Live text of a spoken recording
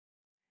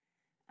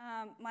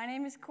My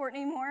name is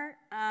Courtney Moore.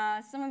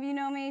 Some of you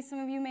know me, some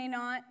of you may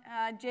not.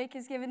 Jake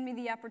has given me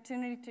the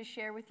opportunity to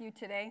share with you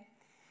today.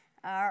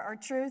 Our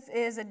truth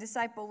is a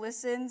disciple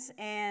listens,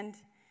 and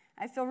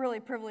I feel really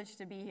privileged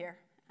to be here.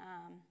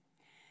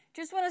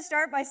 Just want to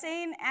start by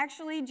saying,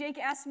 actually, Jake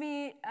asked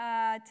me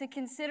to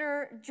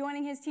consider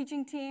joining his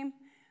teaching team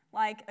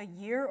like a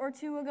year or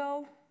two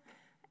ago,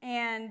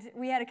 and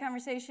we had a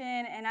conversation,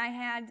 and I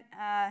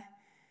had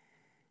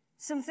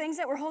some things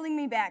that were holding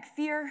me back.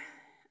 Fear,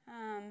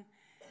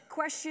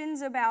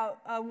 questions about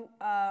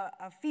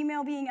a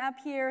female being up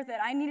here that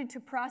I needed to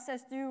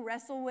process through,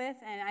 wrestle with,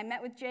 and I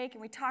met with Jake,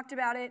 and we talked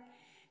about it,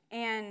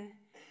 and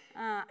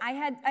I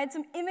had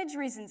some image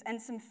reasons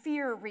and some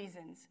fear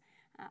reasons,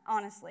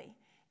 honestly.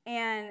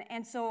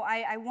 And so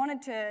I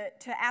wanted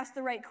to ask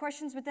the right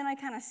questions, but then I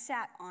kind of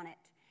sat on it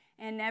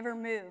and never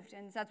moved,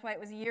 and that's why it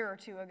was a year or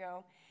two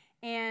ago.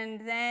 And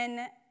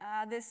then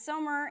this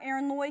summer,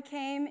 Aaron Loy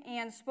came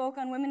and spoke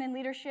on women in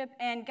leadership,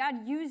 and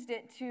God used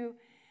it to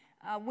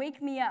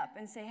wake me up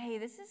and say, hey,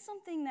 this is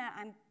something that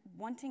I'm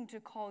wanting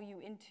to call you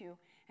into,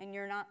 and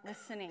you're not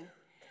listening.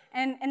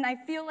 And I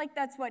feel like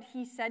that's what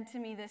he said to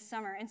me this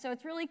summer. And so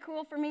it's really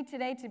cool for me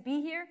today to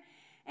be here.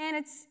 And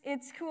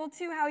it's cool,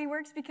 too, how he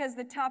works, because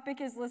the topic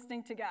is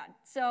listening to God.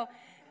 So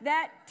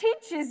that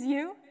teaches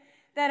you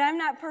that I'm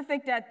not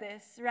perfect at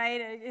this,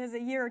 right? Because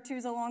a year or two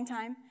is a long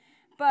time.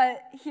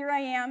 But here I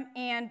am,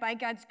 and by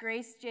God's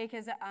grace, Jake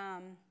has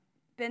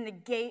been the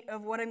gate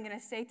of what I'm going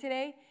to say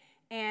today.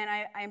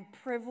 And I'm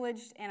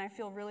privileged, and I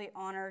feel really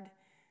honored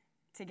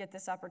to get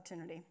this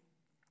opportunity.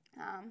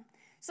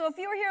 So if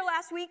you were here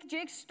last week,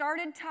 Jake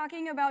started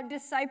talking about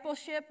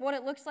discipleship, what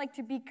it looks like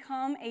to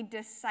become a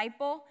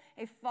disciple,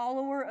 a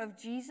follower of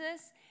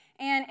Jesus.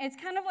 And it's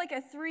kind of like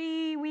a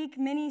 3-week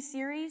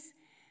mini-series.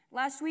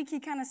 Last week, he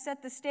kind of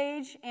set the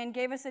stage and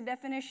gave us a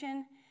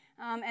definition.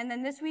 And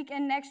then this week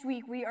and next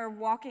week, we are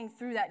walking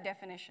through that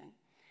definition.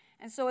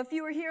 And so if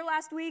you were here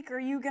last week, or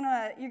you're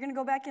gonna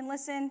go back and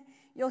listen,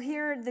 you'll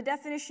hear the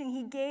definition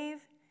he gave.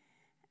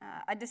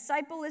 A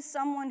disciple is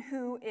someone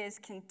who is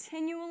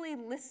continually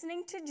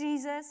listening to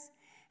Jesus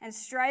and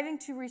striving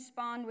to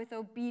respond with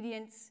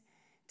obedience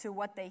to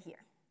what they hear.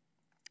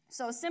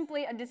 So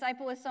simply, a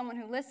disciple is someone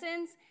who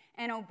listens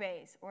and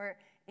obeys, or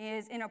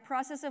is in a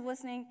process of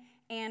listening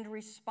and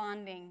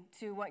responding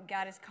to what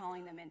God is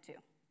calling them into.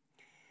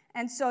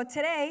 And so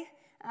today,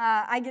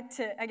 I get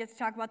to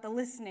talk about the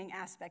listening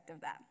aspect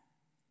of that.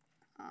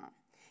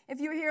 If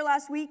you were here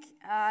last week,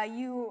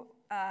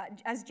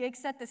 as Jake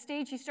set the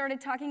stage, he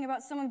started talking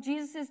about some of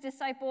Jesus'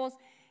 disciples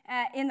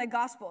in the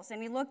Gospels.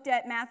 And he looked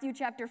at Matthew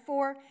chapter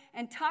 4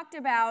 and talked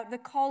about the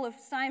call of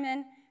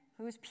Simon,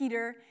 who was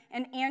Peter,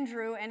 and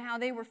Andrew, and how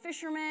they were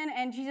fishermen.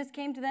 And Jesus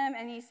came to them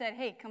and he said,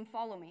 hey, come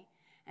follow me,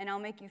 and I'll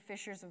make you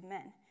fishers of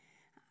men.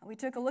 We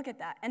took a look at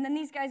that. And then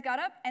these guys got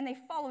up and they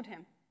followed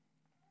him.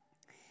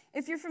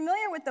 If you're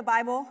familiar with the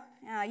Bible,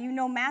 you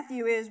know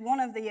Matthew is one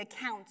of the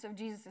accounts of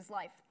Jesus'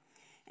 life.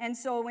 And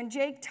so when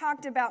Jake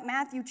talked about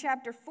Matthew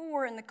chapter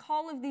 4 and the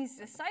call of these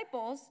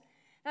disciples,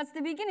 that's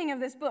the beginning of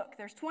this book.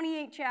 There's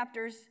 28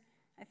 chapters,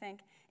 I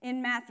think,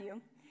 in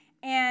Matthew.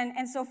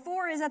 And so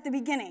 4 is at the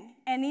beginning.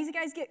 And these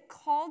guys get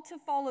called to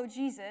follow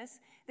Jesus.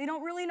 They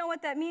don't really know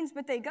what that means,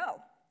 but they go.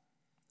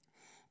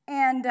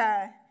 And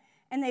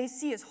they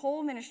see his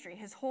whole ministry,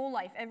 his whole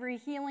life, every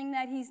healing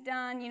that he's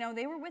done. You know,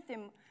 they were with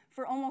him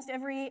for almost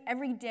every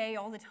day,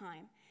 all the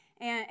time.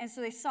 And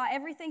so they saw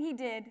everything he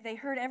did. They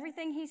heard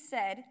everything he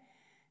said.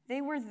 They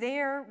were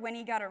there when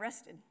he got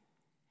arrested.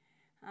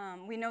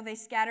 We know they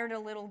scattered a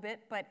little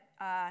bit, but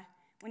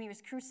when he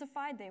was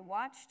crucified, they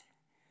watched.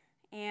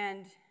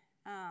 And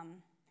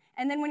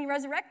then when he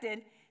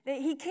resurrected,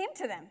 he came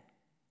to them.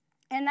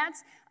 And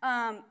that's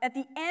at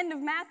the end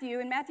of Matthew.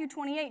 In Matthew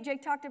 28,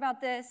 Jake talked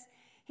about this.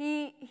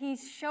 He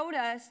showed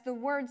us the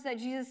words that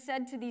Jesus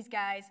said to these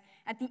guys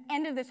at the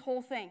end of this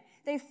whole thing.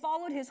 They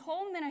followed his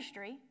whole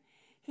ministry.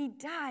 He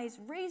dies,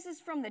 raises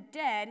from the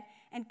dead,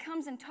 and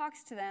comes and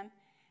talks to them.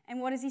 And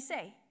what does he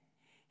say?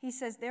 He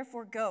says,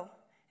 therefore, go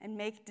and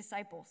make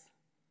disciples,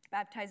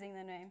 baptizing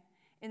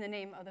in the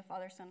name of the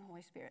Father, Son, and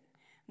Holy Spirit.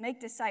 Make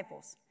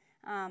disciples.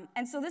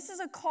 And so this is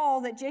a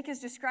call that Jake has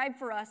described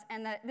for us,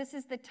 and that this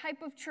is the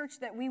type of church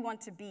that we want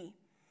to be.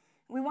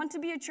 We want to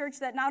be a church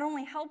that not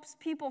only helps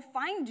people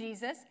find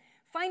Jesus,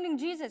 finding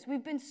Jesus.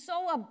 We've been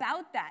so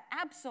about that,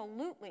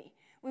 absolutely.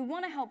 We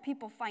want to help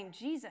people find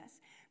Jesus,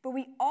 but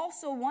we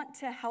also want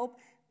to help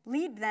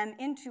lead them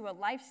into a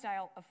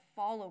lifestyle of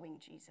following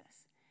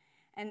Jesus.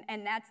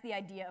 And that's the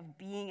idea of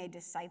being a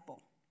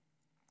disciple.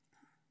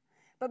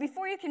 But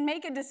before you can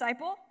make a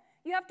disciple,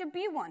 you have to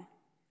be one.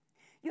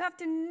 You have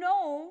to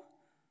know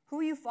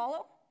who you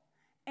follow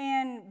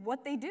and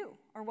what they do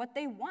or what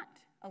they want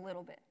a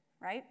little bit,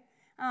 right?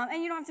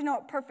 And you don't have to know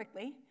it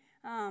perfectly.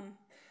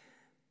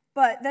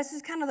 But this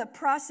is kind of the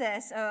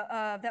process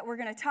that we're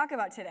going to talk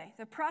about today.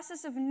 The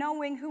process of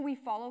knowing who we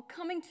follow,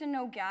 coming to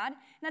know God. And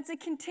that's a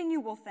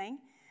continual thing.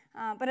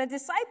 But a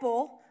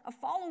disciple, a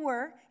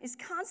follower, is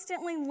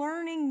constantly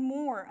learning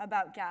more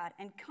about God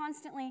and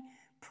constantly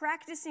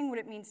practicing what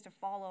it means to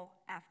follow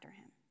after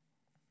him.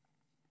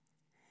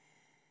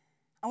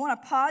 I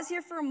want to pause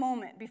here for a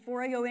moment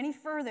before I go any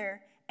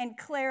further and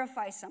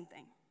clarify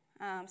something.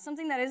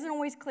 Something that isn't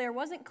always clear,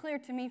 wasn't clear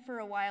to me for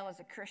a while as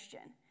a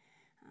Christian.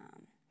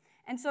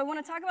 And so I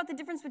want to talk about the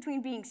difference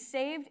between being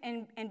saved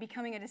and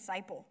becoming a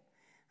disciple.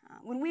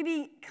 When we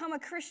become a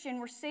Christian,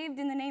 we're saved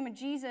in the name of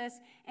Jesus,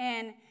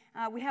 and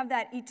we have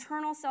that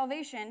eternal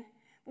salvation.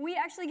 But we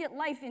actually get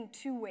life in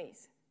two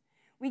ways.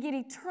 We get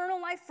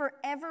eternal life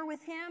forever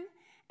with him,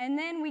 and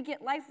then we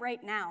get life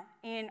right now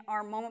in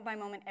our moment by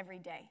moment every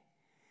day.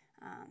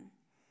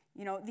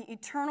 The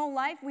eternal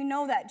life, we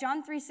know that.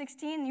 John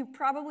 3:16, you've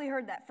probably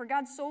heard that. For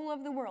God so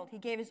loved the world, he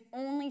gave his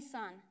only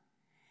son,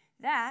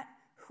 that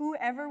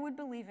whoever would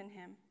believe in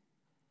him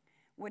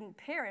wouldn't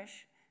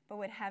perish, but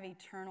would have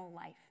eternal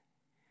life.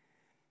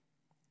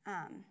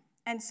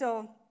 And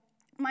so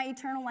my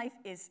eternal life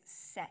is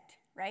set,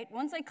 right?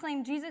 Once I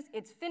claim Jesus,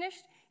 it's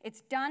finished,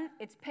 it's done,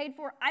 it's paid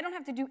for. I don't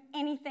have to do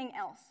anything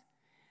else.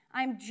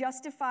 I'm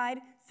justified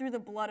through the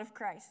blood of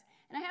Christ.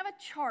 And I have a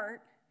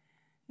chart,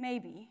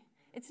 maybe.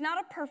 It's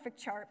not a perfect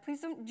chart.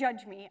 Please don't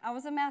judge me. I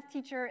was a math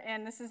teacher,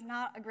 and this is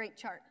not a great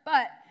chart.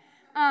 But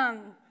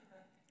the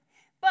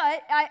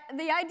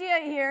idea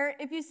here,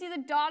 if you see the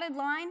dotted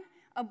line,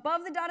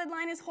 above the dotted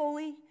line is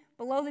holy,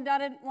 below the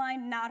dotted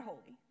line, not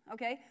holy.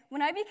 Okay?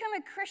 When I become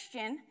a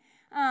Christian,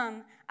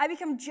 I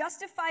become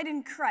justified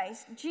in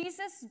Christ.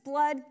 Jesus'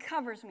 blood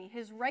covers me.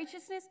 His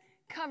righteousness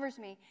covers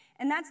me.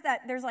 And that's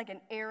that. There's like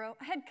an arrow.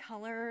 I had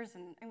colors,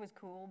 and it was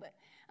cool. But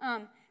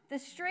the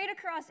straight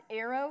across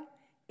arrow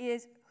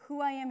is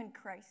who I am in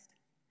Christ.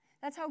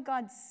 That's how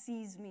God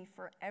sees me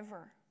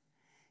forever.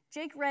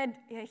 Jake read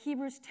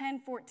Hebrews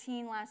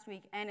 10:14 last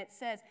week, and it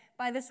says,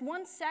 by this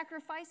one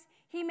sacrifice,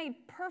 he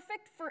made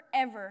perfect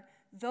forever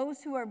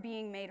those who are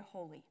being made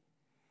holy.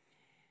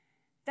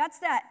 That's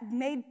that,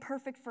 made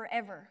perfect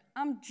forever.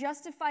 I'm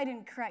justified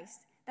in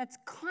Christ. That's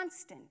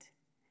constant.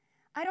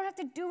 I don't have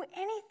to do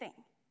anything.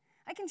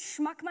 I can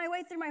schmuck my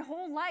way through my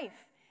whole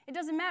life. It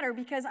doesn't matter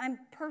because I'm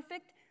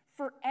perfect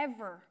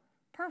forever.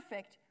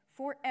 Perfect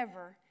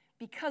forever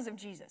because of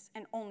Jesus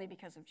and only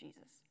because of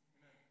Jesus.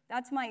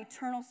 That's my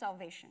eternal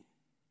salvation.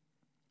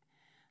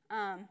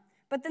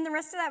 But then the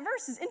rest of that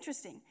verse is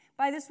interesting.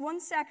 By this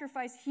one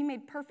sacrifice, he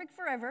made perfect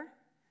forever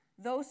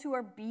those who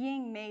are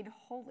being made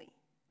holy.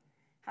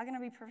 How can I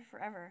be perfect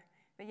forever,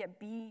 but yet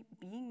be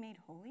being made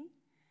holy?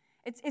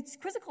 It's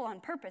quizzical on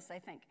purpose, I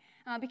think,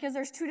 because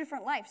there's two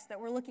different lives that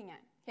we're looking at.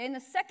 Okay, and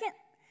the second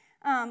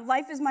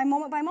life is my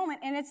moment by moment,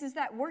 and it's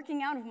that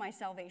working out of my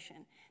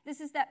salvation.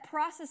 This is that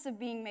process of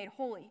being made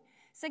holy.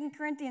 2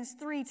 Corinthians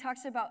 3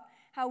 talks about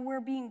how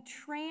we're being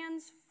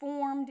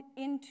transformed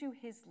into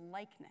his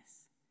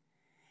likeness.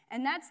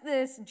 And that's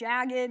this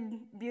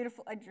jagged,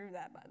 beautiful, I drew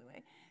that, by the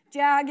way,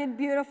 jagged,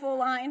 beautiful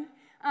line.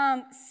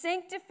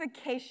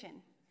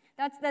 Sanctification.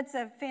 That's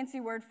a fancy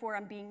word for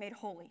I'm being made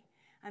holy.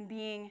 I'm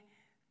being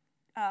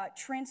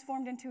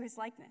transformed into his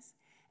likeness.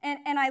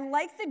 And I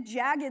like the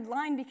jagged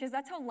line because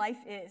that's how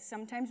life is.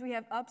 Sometimes we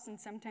have ups and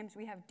sometimes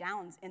we have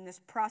downs in this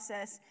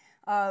process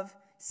of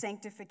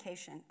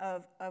sanctification,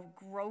 of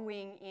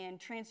growing in,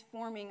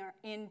 transforming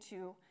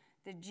into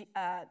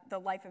the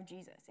life of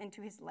Jesus,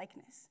 into his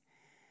likeness.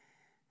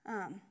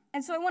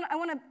 And so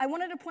I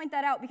wanted to point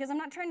that out because I'm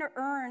not trying to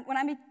earn, when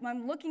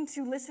I'm looking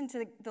to listen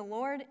to the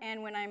Lord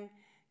and when I'm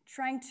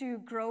trying to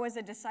grow as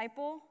a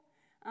disciple,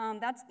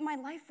 that's my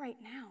life right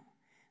now.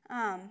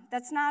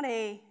 That's not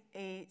a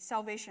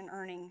salvation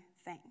earning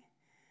thing.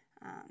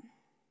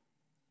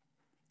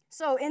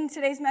 So in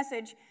today's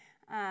message,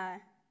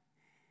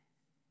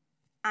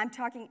 I'm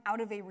talking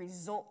out of a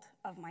result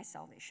of my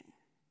salvation.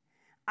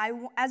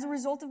 As a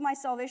result of my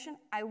salvation,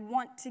 I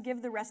want to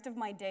give the rest of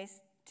my days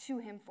to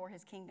him for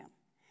his kingdom.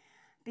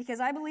 Because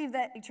I believe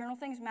that eternal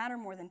things matter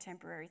more than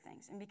temporary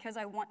things, and because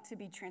I want to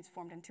be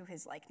transformed into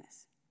his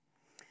likeness.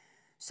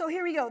 So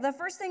here we go. The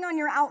first thing on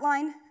your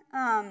outline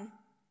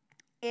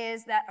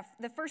is that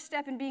the first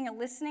step in being a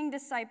listening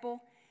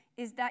disciple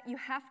is that you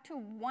have to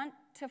want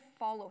to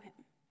follow him.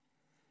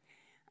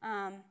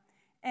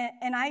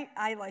 And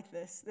I like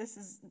this. This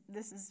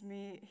is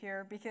me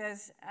here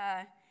because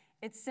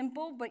it's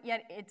simple, but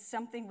yet it's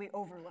something we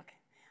overlook.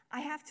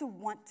 I have to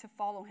want to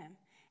follow him,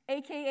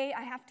 a.k.a.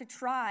 I have to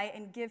try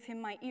and give him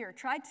my ear,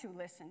 try to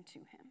listen to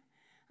him.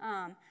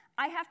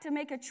 I have to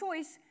make a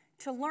choice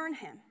to learn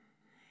him,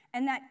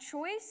 and that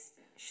choice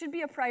should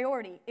be a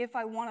priority if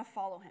I want to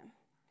follow him.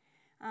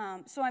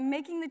 So I'm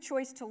making the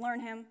choice to learn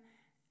him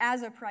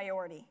as a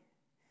priority.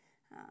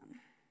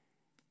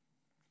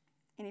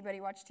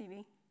 Anybody watch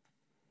TV?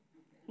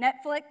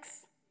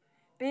 Netflix?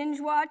 Binge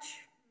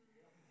watch?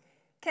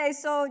 Okay,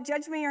 so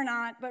judge me or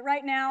not, but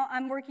right now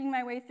I'm working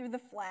my way through The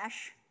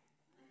Flash.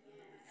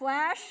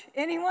 Flash?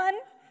 Anyone?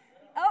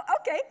 Oh,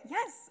 okay,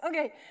 yes,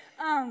 okay.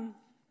 I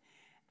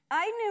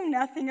knew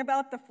nothing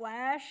about The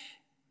Flash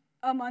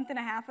a month and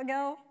a half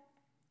ago,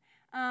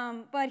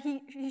 but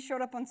he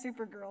showed up on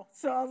Supergirl,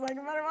 so I was like, I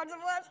better watch The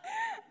Flash.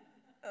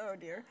 Oh,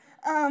 dear.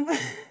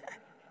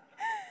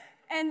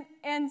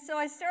 And so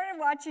I started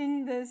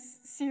watching this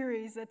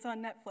series that's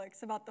on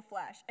Netflix about The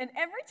Flash. And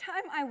every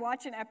time I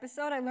watch an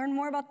episode, I learn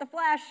more about The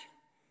Flash.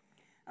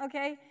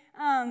 okay?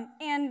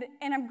 And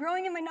I'm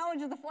growing in my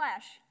knowledge of the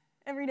Flash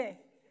every day,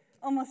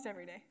 almost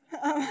every day.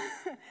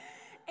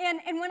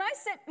 And when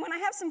I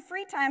have some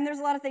free time, there's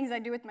a lot of things I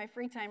do with my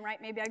free time,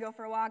 right? Maybe I go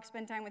for a walk,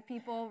 spend time with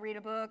people, read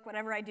a book,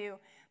 whatever I do.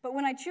 But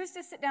when I choose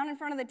to sit down in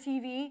front of the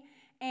TV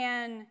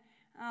and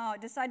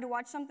decide to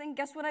watch something,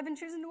 guess what I've been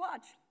choosing to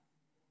watch?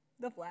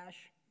 The Flash.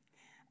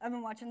 I've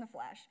been watching The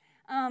Flash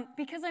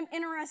because I'm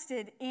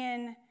interested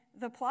in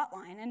the plot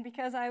line and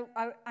because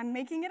I'm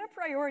making it a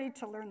priority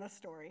to learn the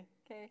story,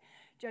 okay?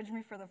 Judge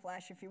me for The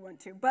Flash if you want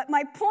to. But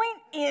my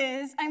point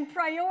is I'm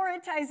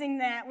prioritizing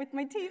that with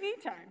my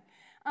TV time.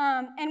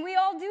 And we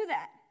all do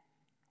that.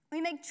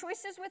 We make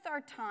choices with our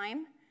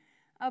time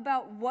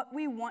about what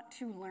we want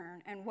to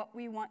learn and what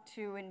we want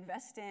to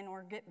invest in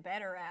or get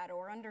better at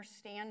or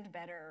understand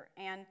better.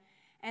 And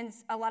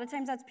a lot of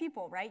times that's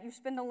people, right? You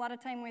spend a lot of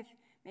time with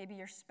maybe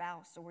your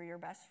spouse or your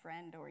best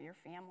friend or your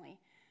family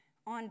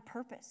on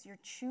purpose. You're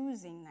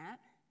choosing that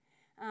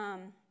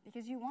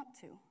because you want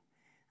to.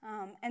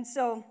 And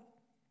so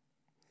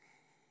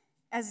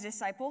as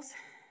disciples,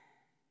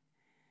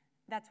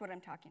 that's what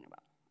I'm talking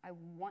about. I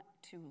want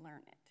to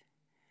learn it.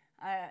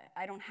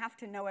 I don't have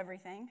to know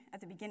everything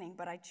at the beginning,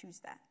 but I choose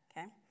that,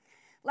 okay?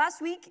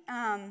 Last week,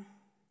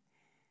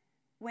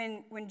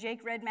 when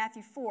Jake read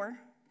Matthew 4,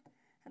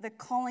 the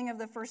calling of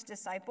the first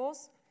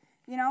disciples,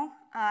 I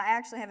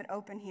actually have it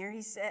open here.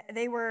 He said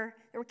they were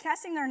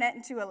casting their net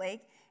into a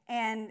lake,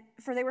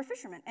 for they were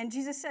fishermen. And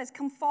Jesus says,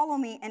 "Come follow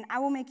me, and I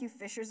will make you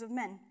fishers of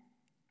men."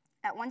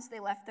 At once they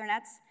left their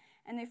nets,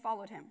 and they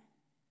followed him.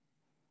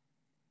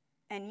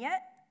 And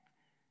yet,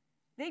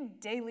 they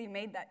daily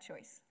made that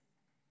choice.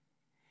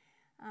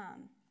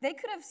 They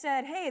could have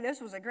said, "Hey,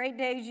 this was a great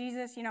day,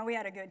 Jesus. We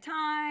had a good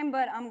time,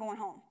 but I'm going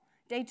home."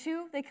 Day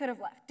 2, they could have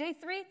left. Day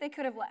 3, they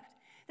could have left.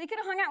 They could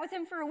have hung out with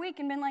him for a week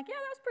and been like, "Yeah,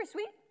 that was pretty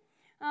sweet,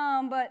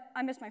 but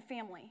I miss my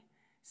family."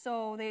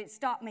 So they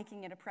stopped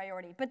making it a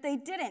priority. But they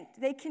didn't.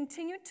 They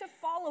continued to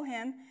follow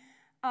him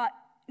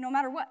no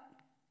matter what.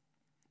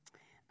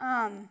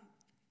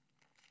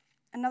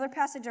 Another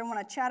passage I want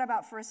to chat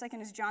about for a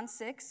second is John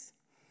 6.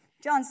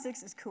 John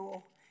 6 is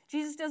cool.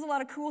 Jesus does a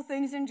lot of cool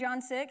things in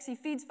John 6. He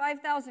feeds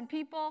 5,000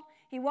 people.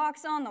 He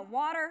walks on the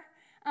water.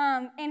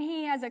 And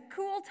he has a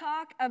cool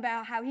talk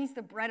about how he's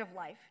the bread of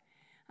life.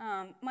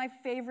 My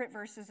favorite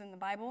verses in the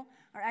Bible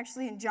are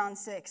actually in John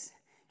 6,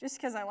 just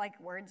because I like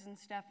words and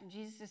stuff. And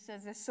Jesus just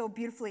says this so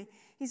beautifully.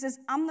 He says,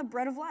 "I'm the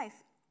bread of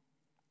life.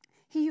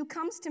 He who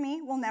comes to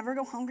me will never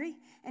go hungry,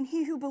 and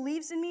he who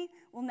believes in me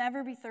will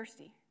never be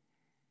thirsty."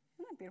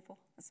 Isn't that beautiful?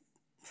 It's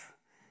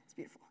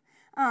beautiful.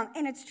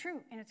 And it's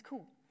true, and it's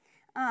cool.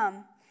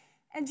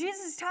 And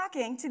Jesus is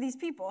talking to these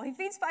people. He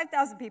feeds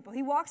 5,000 people.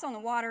 He walks on the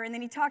water, and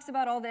then he talks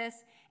about all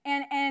this.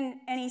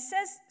 And he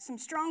says some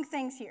strong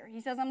things here.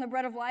 He says, "I'm the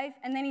bread of life."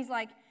 And then he's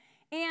like,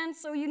 "And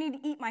so you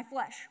need to eat my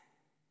flesh.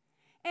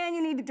 And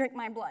you need to drink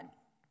my blood."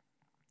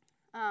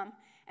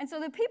 And so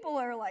the people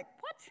are like,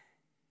 "What?"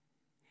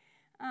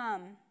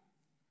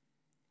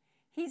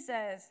 He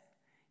says,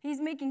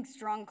 he's making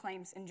strong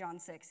claims in John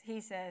 6.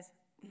 He says,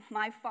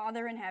 "My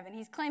Father in heaven."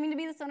 He's claiming to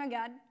be the Son of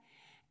God.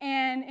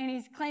 And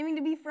he's claiming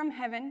to be from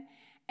heaven.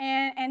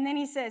 And then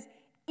he says,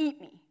 "Eat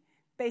me,"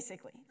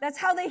 basically. That's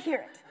how they hear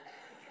it.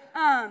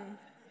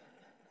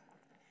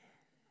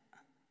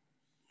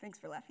 Thanks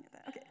for laughing at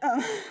that. Okay.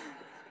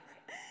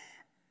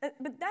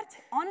 But that's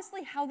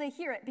honestly how they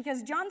hear it.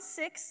 Because John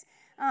 6,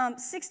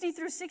 60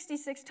 through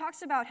 66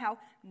 talks about how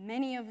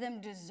many of them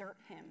desert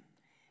him.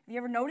 Have you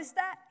ever noticed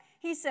that?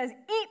 He says,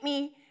 "Eat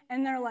me,"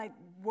 and they're like,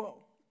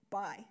 "Whoa,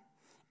 bye."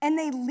 And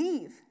they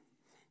leave.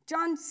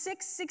 John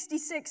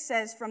 6:66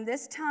 says, "From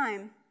this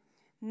time,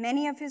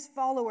 many of his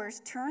followers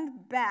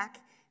turned back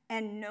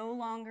and no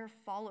longer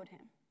followed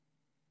him."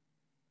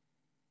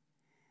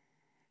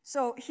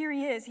 So here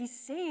he is. He's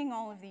saying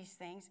all of these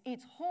things.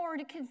 It's hard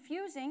and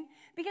confusing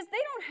because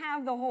they don't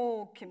have the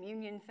whole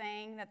communion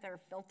thing that they're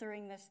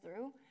filtering this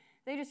through.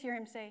 They just hear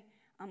him say,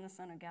 "I'm the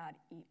Son of God,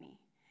 eat me."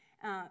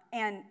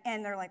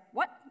 And they're like,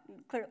 "What?"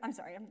 I'm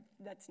sorry,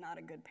 that's not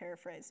a good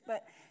paraphrase.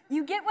 But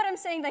you get what I'm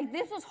saying. Like,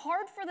 this was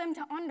hard for them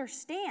to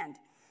understand.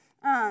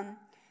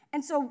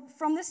 And so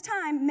from this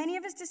time, many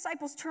of his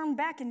disciples turned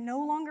back and no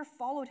longer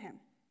followed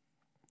him.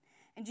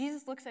 And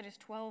Jesus looks at his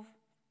 12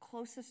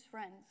 closest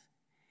friends,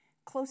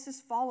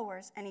 closest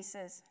followers, and he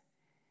says,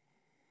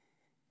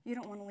 "You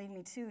don't want to leave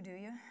me too, do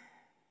you?"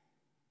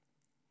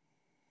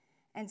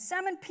 And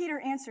Simon Peter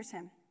answers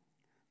him,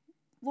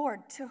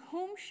 "Lord, to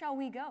whom shall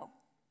we go?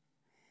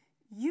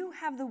 You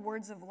have the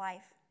words of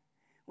life.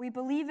 We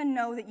believe and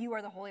know that you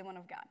are the Holy One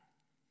of God."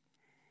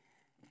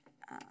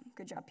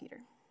 Good job,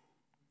 Peter.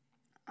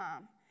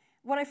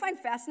 What I find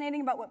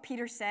fascinating about what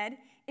Peter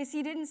said is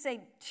he didn't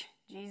say,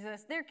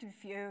 "Jesus, they're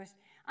confused.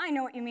 I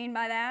know what you mean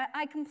by that.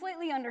 I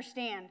completely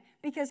understand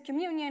because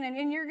communion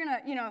and you're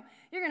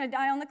gonna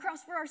die on the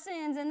cross for our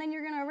sins, and then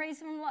you're gonna raise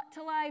them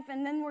to life,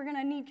 and then we're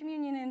gonna need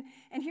communion,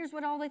 and here's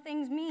what all the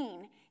things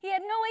mean." He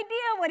had no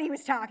idea what he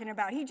was talking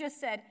about. He just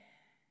said,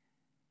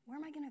 "Where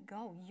am I gonna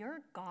go? You're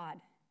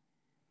God.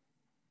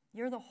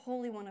 You're the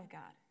Holy One of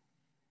God."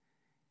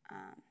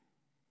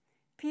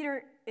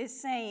 Peter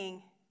is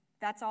saying,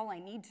 that's all I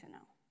need to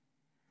know.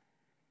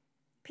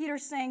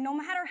 Peter's saying, no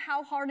matter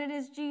how hard it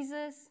is,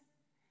 Jesus,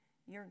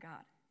 you're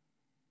God.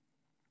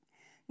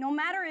 No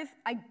matter if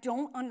I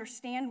don't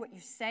understand what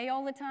you say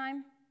all the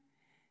time,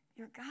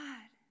 you're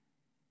God.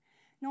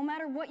 No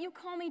matter what you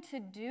call me to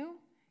do,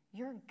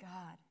 you're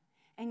God.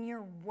 And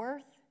you're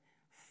worth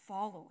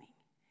following.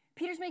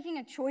 Peter's making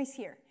a choice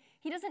here.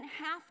 He doesn't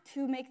have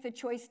to make the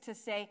choice to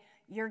say,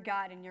 you're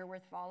God and you're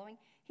worth following.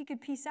 He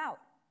could peace out.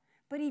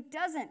 But he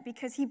doesn't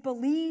because he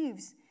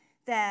believes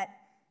that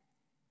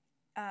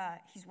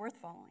he's worth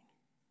following.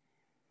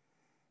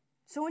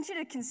 So I want you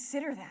to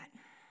consider that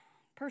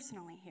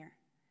personally here.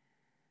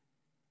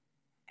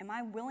 Am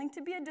I willing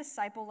to be a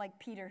disciple like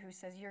Peter who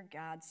says, you're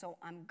God, so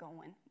I'm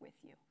going with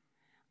you.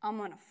 I'm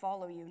going to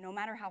follow you no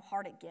matter how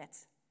hard it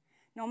gets,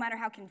 no matter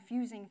how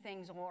confusing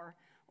things are,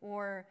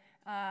 or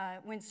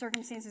when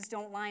circumstances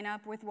don't line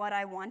up with what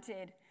I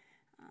wanted.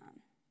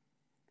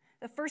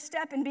 The first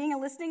step in being a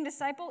listening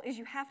disciple is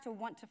you have to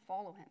want to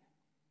follow him.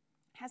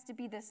 It has to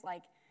be this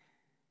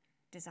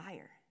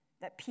desire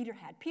that Peter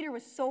had. Peter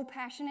was so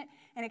passionate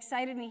and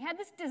excited, and he had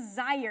this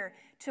desire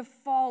to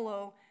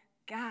follow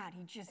God.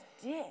 He just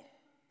did.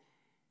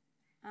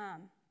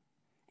 And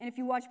if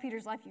you watch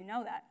Peter's life, you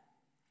know that.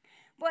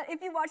 But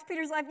if you watch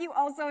Peter's life, you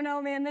also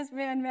know, man, this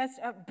man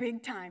messed up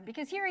big time.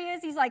 Because here he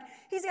is, he's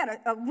got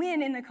a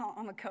win in the column.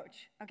 I'm a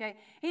coach, okay?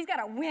 He's got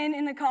a win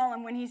in the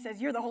column when he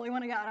says, you're the Holy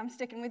One of God, I'm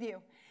sticking with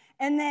you.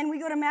 And then we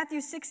go to Matthew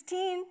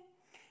 16,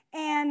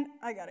 and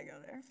I got to go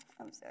there.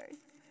 I'm sorry.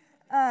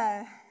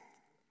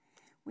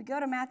 We go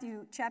to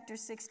Matthew chapter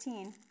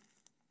 16.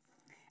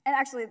 And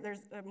actually, there's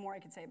more I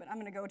could say, but I'm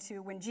going to go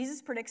to when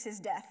Jesus predicts his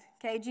death,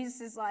 okay?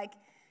 Jesus is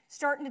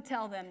starting to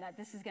tell them that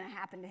this is going to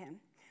happen to him.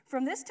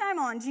 From this time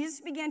on, Jesus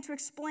began to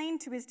explain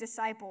to his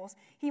disciples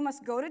he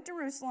must go to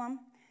Jerusalem,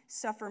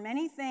 suffer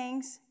many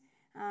things,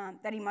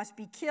 that he must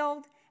be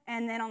killed,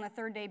 and then on the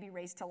third day be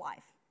raised to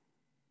life.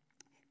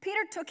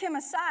 Peter took him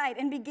aside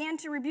and began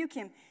to rebuke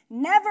him.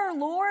 Never,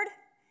 Lord,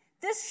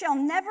 this shall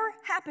never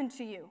happen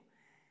to you.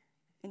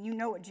 And you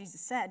know what Jesus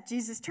said.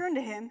 Jesus turned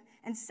to him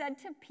and said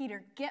to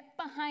Peter, get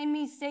behind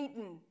me,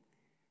 Satan.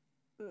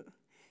 Ugh.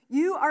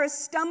 You are a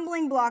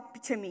stumbling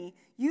block to me.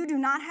 You do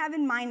not have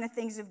in mind the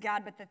things of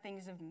God, but the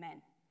things of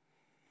men.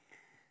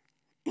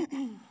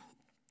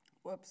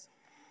 Whoops.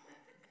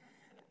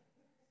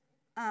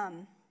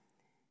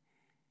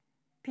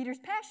 Peter's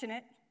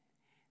passionate,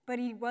 but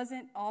he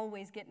wasn't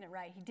always getting it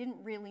right. He didn't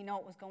really know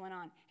what was going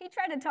on. He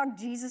tried to talk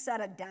Jesus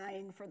out of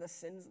dying for the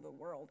sins of the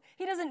world.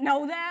 He doesn't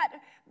know that,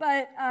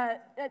 but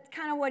that's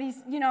kind of what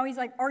he's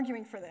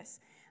arguing for this.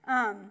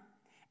 And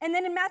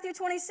then in Matthew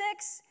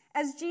 26,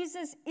 as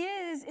Jesus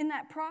is in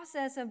that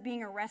process of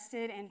being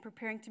arrested and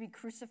preparing to be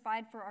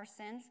crucified for our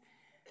sins,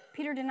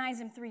 Peter denies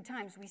him 3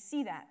 times. We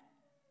see that.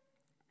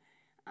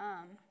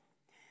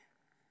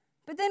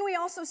 But then we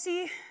also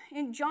see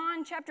in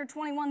John chapter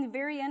 21, the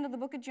very end of the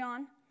book of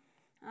John,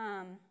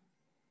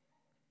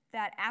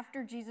 that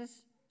after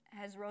Jesus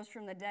has rose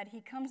from the dead, he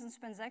comes and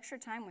spends extra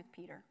time with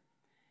Peter.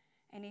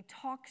 And he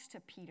talks to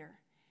Peter.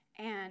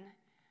 And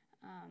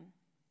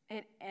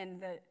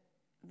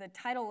the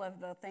title of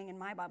the thing in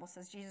my Bible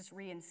says Jesus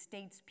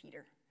reinstates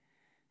Peter.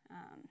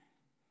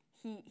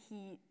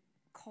 He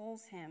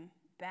calls him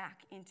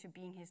back into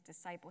being his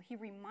disciple. He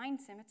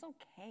reminds him, it's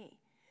okay.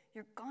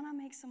 You're going to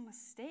make some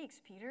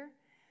mistakes, Peter,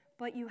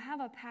 but you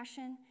have a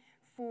passion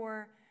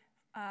for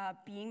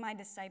being my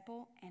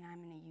disciple, and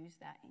I'm going to use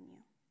that in you.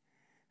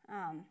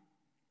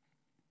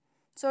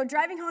 So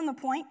driving home the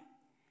point,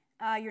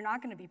 you're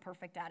not going to be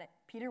perfect at it.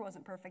 Peter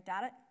wasn't perfect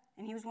at it,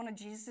 and he was one of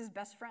Jesus'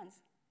 best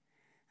friends.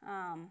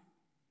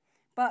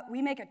 But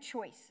we make a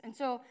choice. And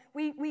so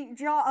we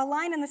draw a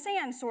line in the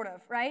sand, sort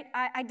of, right?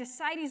 I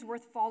decide he's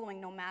worth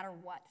following no matter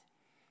what.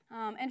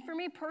 And for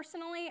me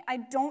personally, I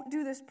don't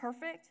do this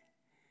perfect.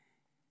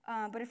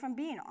 But if I'm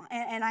being honest,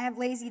 and I have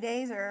lazy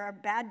days or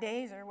bad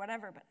days or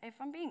whatever, but if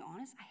I'm being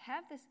honest, I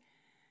have this,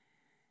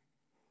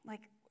 when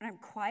I'm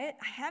quiet,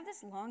 I have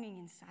this longing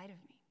inside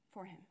of me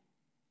for him.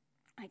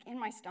 In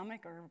my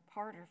stomach or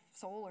heart or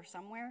soul or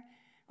somewhere,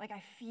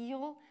 I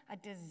feel a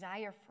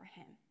desire for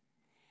him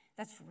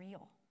that's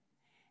real.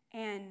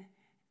 And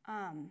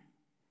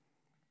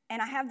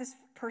I have this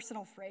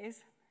personal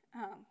phrase,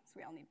 so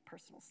we all need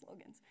personal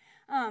slogans,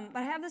 but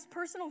I have this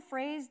personal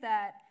phrase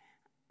that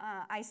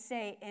I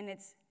say, and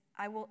it's,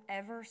 I will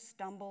ever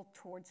stumble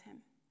towards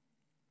him.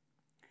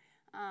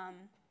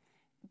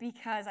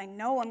 Because I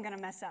know I'm going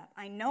to mess up.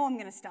 I know I'm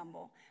going to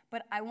stumble,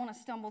 but I want to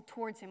stumble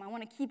towards him. I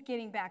want to keep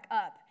getting back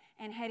up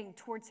and heading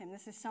towards him.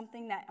 This is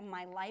something that in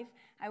my life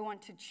I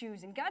want to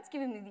choose. And God's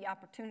given me the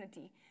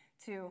opportunity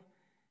to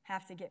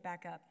have to get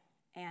back up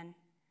and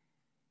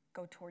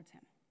go towards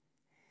him.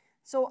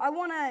 So I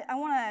want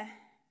to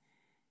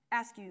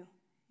ask you,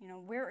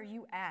 where are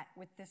you at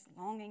with this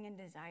longing and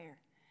desire?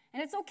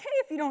 And it's okay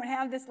if you don't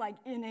have this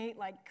innate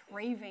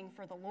craving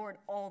for the Lord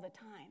all the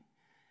time.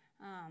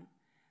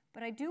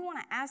 But I do want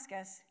to ask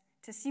us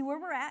to see where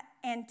we're at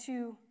and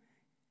to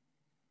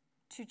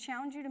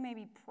challenge you to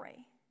maybe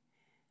pray.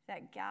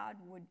 that God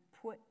would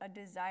put a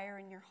desire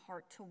in your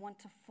heart to want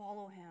to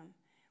follow him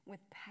with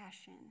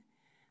passion.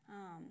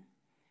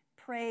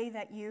 Pray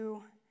that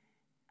you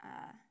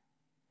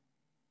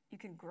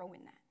can grow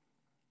in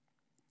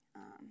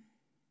that.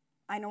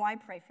 I know I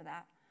pray for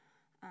that.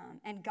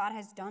 And God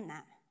has done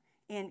that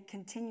and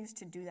continues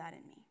to do that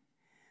in me.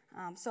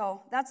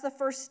 So that's the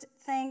first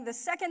thing. The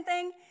second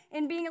thing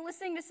in being a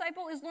listening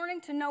disciple is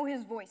learning to know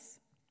his voice.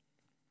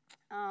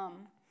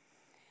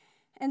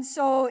 And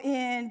so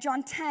in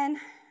John 10,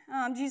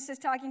 Jesus is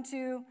talking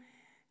to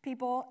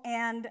people,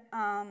 and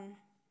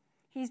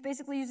he's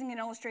basically using an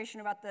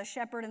illustration about the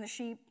shepherd and the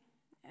sheep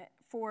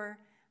for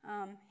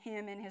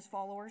him and his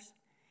followers.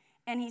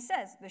 And he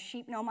says, the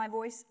sheep know my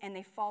voice, and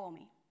they follow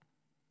me.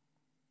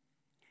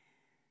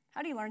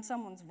 How do you learn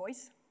someone's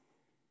voice?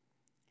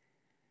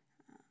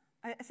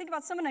 I think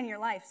about someone in your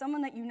life,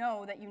 someone that you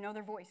know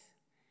their voice.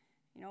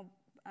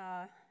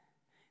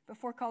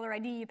 Before caller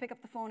ID, you pick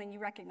up the phone and you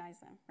recognize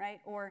them, right?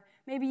 Or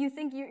maybe you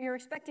think you're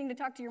expecting to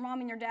talk to your mom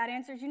and your dad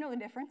answers. You know the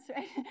difference,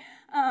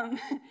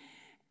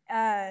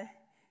 right?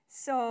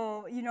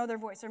 So you know their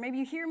voice. Or maybe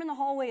you hear him in the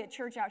hallway at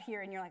church out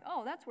here and you're like,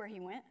 oh, that's where he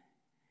went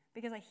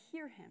because I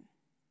hear him.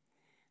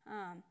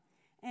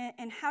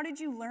 And how did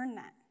you learn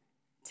that?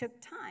 It took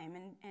time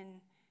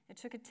and it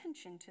took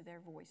attention to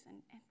their voice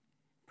and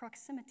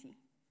proximity.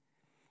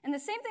 And the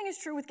same thing is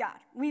true with God.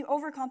 We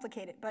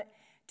overcomplicate it, but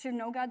to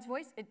know God's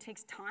voice, it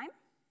takes time,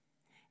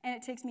 and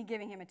it takes me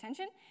giving him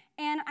attention,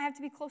 and I have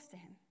to be close to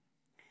him.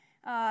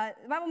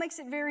 The Bible makes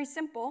it very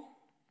simple.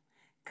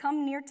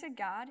 Come near to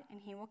God,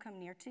 and he will come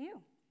near to you.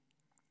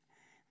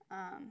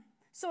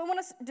 So I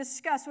want to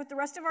discuss with the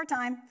rest of our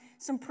time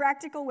some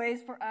practical ways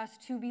for us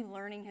to be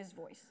learning his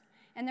voice.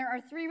 And there are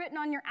 3 written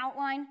on your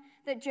outline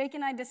that Jake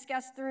and I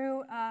discussed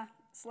through,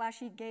 /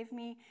 he gave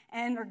me,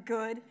 and are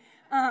good.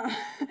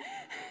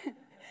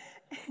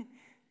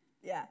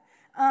 Yeah.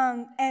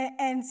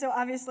 And so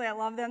obviously I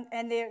love them,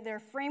 and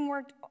they're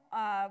frameworked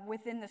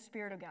within the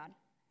Spirit of God,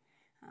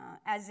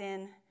 as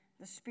in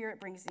the Spirit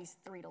brings these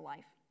 3 to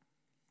life.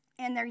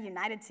 And they're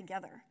united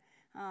together.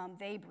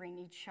 They bring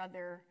each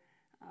other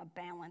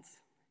balance.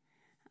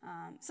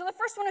 So the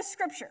first one is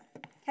Scripture,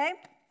 okay?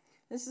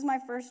 This is my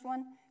first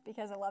one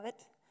because I love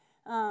it.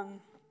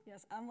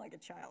 Yes, I'm like a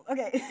child.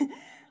 Okay.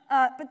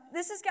 But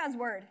this is God's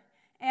Word,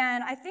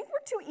 and I think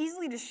we're too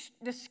easily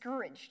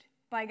discouraged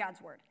by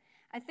God's Word.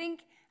 I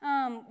think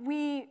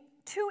we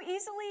too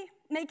easily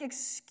make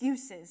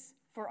excuses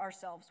for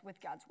ourselves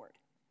with God's Word.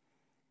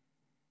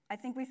 I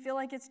think we feel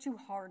like it's too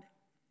hard.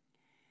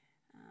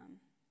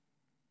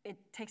 It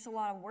takes a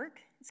lot of work.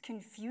 It's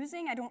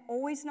confusing. I don't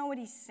always know what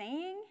he's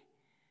saying.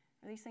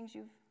 Are these things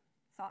you've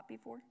thought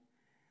before?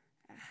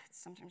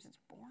 Sometimes it's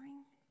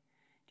boring.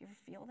 Do you ever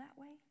feel that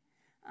way?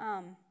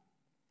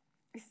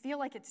 I feel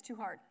like it's too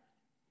hard.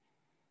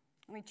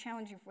 Let me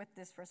challenge you with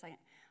this for a second.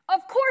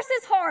 Of course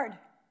it's hard.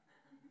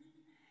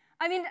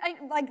 I mean,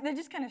 that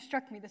just kind of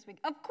struck me this week.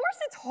 Of course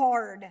it's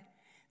hard.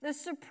 The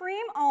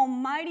supreme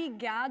almighty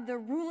God, the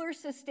ruler,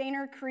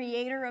 sustainer,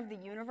 creator of the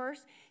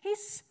universe, he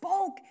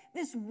spoke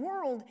this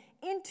world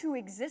into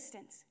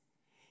existence.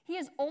 He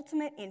is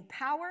ultimate in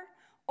power,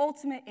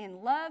 ultimate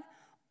in love,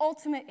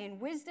 ultimate in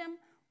wisdom,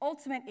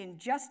 ultimate in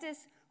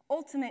justice,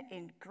 ultimate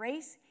in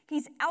grace.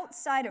 He's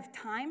outside of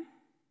time.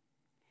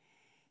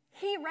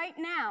 He right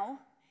now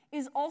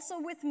is also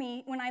with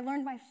me when I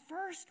learned my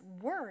first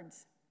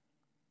words.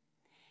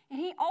 And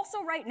he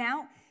also right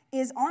now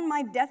is on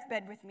my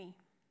deathbed with me.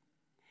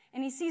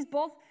 And he sees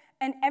both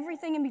and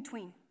everything in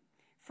between,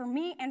 for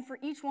me and for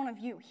each one of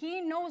you. He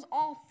knows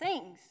all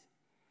things.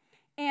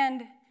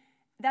 And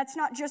that's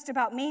not just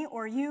about me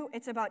or you.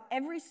 It's about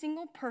every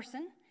single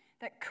person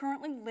that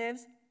currently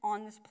lives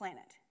on this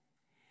planet.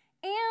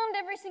 And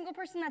every single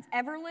person that's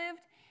ever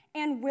lived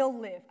and will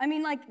live. I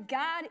mean,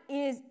 God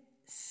is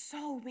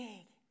so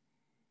big.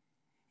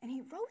 And he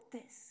wrote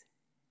this.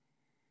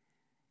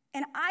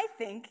 And I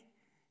think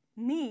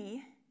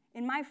me,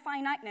 in my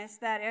finiteness,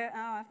 that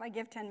if I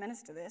give 10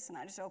 minutes to this and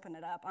I just open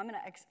it up, I'm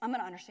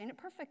gonna understand it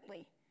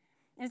perfectly.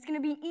 And it's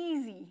going to be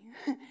easy.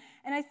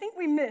 And I think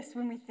we miss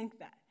when we think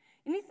that.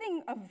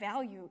 Anything of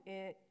value,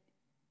 it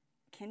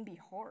can be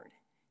hard.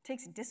 It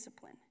takes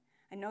discipline.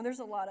 I know there's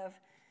a lot of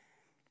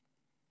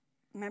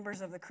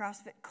members of the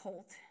CrossFit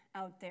cult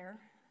out there.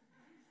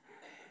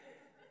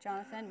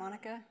 Jonathan,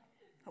 Monica,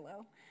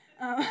 hello.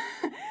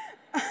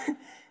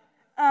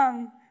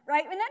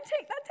 Right? And that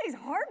takes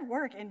hard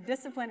work and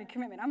discipline and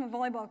commitment. I'm a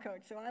volleyball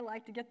coach, so I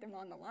like to get them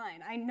on the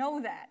line. I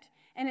know that.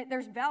 And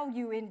there's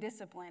value in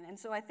discipline. And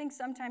so I think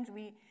sometimes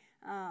we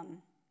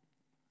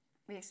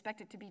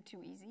expect it to be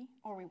too easy,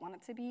 or we want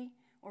it to be,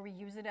 or we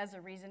use it as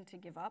a reason to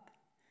give up.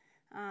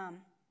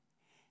 And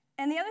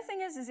the other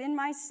thing is in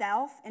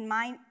myself, in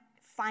my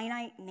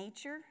finite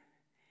nature,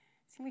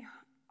 it's going to be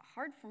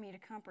hard for me to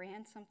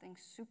comprehend something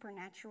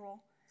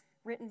supernatural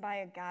written by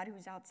a God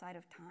who's outside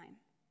of time.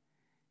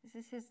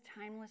 This is his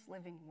timeless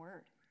living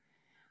word.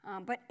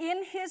 But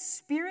in his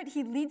Spirit,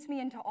 he leads me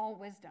into all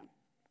wisdom.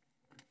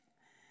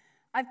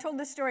 I've told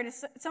this story to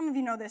some of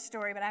you know this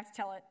story, but I have to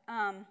tell it.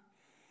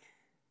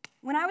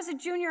 when I was a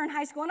junior in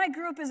high school, and I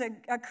grew up as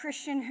a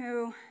Christian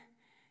who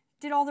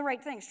did all the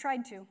right things,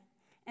 tried to.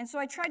 And so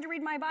I tried to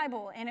read my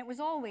Bible, and it was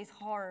always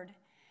hard.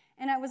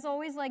 And I was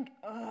always like,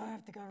 I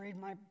have to go read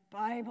my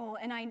Bible.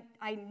 And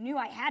I knew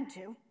I had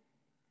to,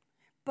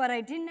 but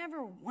I didn't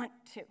ever want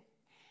to.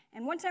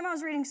 And one time I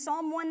was reading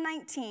Psalm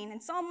 119,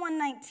 and Psalm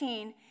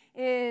 119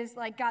 is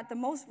like got the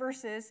most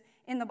verses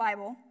in the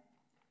Bible,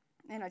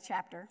 in a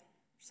chapter or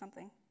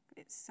something.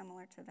 It's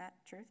similar to that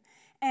truth.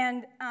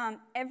 And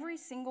every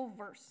single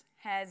verse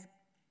has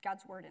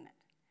God's word in it.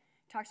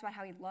 It talks about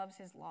how he loves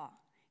his law.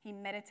 He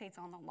meditates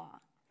on the law.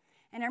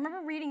 And I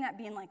remember reading that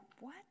being like,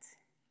 what?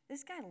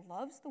 This guy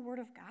loves the word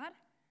of God?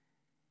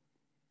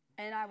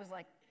 And I was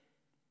like,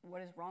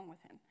 what is wrong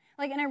with him?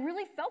 Like, and I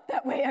really felt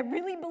that way. I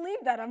really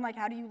believed that. I'm like,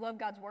 how do you love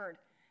God's word?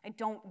 I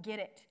don't get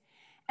it.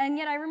 And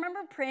yet I remember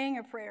praying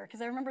a prayer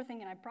because I remember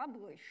thinking I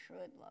probably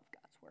should love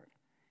God's word.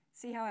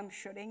 See how I'm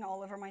shoulding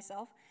all over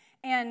myself?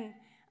 And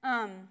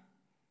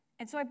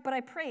so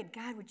I prayed,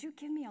 God, would you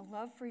give me a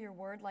love for your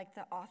word like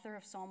the author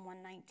of Psalm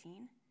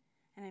 119?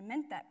 And I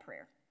meant that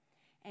prayer.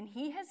 And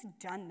he has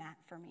done that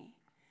for me.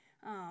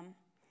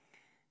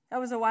 That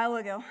was a while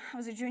ago. I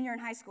was a junior in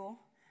high school.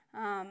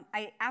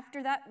 I,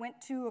 after that, went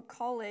to a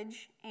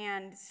college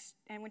and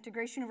went to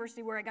Grace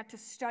University where I got to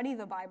study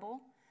the Bible.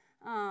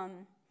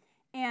 And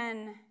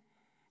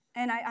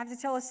I have to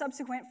tell a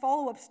subsequent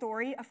follow-up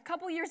story. A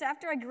couple years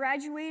after I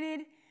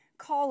graduated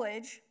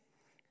college,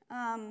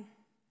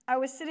 I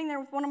was sitting there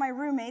with one of my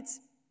roommates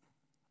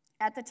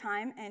at the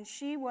time, and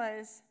she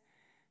was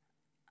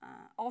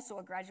also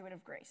a graduate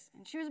of Grace.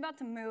 And she was about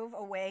to move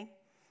away,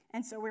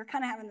 and so we were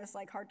kind of having this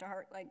like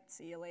heart-to-heart, like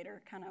see you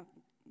later kind of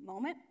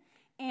moment.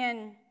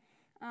 And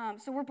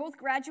so we're both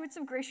graduates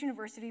of Grace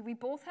University. We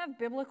both have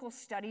biblical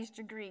studies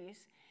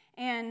degrees.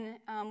 And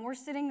we're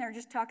sitting there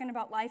just talking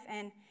about life,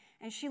 and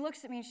she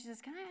looks at me and she says,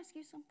 can I ask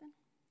you something?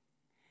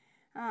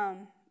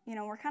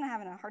 We're kind of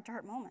having a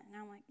heart-to-heart moment. And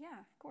I'm like, yeah,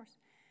 of course.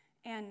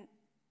 And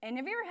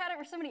have you ever had it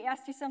where somebody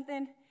asked you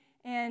something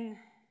and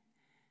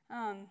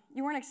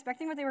you weren't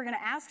expecting what they were going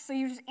to ask, so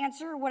you just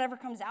answer whatever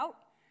comes out?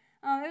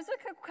 It was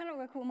kind of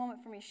a cool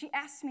moment for me. She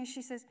asked me,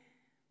 she says,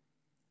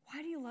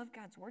 why do you love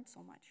God's word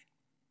so much?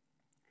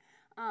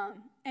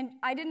 And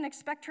I didn't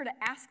expect her to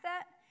ask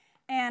that,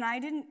 and I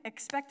didn't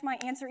expect my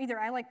answer either.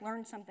 I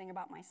learned something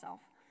about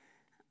myself.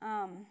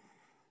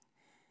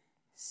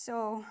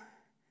 So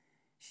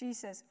she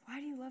says, why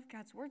do you love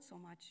God's word so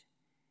much?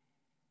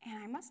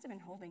 And I must have been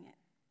holding it.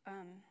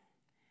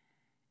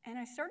 And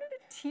I started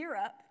to tear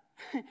up,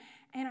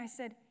 and I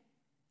said,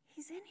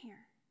 he's in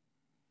here.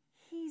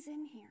 He's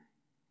in here.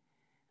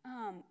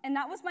 And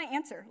that was my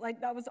answer.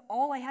 That was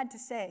all I had to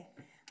say,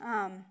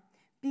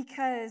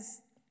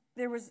 because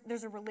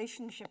there's a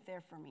relationship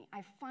there for me.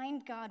 I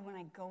find God when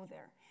I go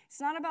there. It's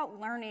not about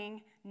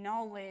learning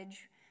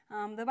knowledge.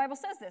 The Bible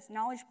says this: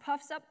 knowledge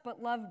puffs up,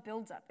 but love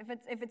builds up.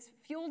 If it's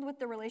fueled with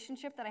the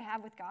relationship that I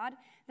have with God,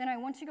 then I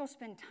want to go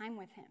spend time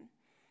with him.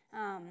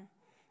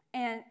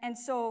 And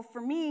so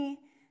for me,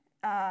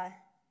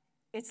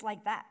 it's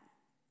like that.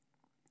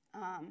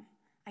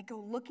 I go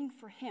looking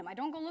for him. I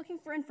don't go looking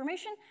for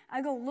information.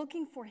 I go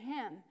looking for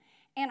him,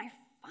 and I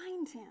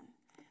find him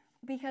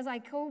because I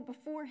go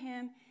before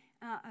him.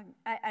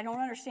 I don't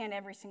understand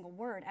every single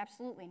word,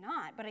 absolutely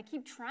not, but I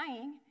keep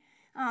trying,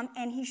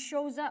 and he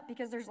shows up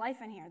because there's life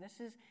in here. This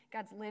is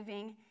God's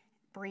living,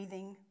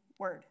 breathing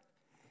word.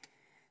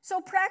 So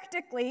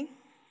practically,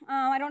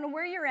 I don't know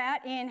where you're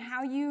at in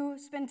how you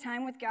spend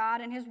time with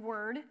God and his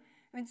word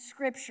and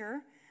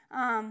scripture,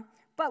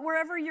 but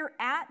wherever you're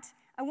at,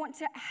 I want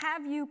to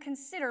have you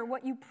consider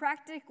what you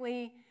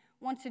practically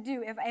want to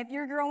do. If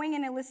you're growing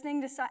in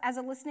as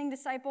a listening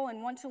disciple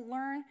and want to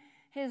learn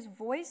his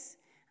voice,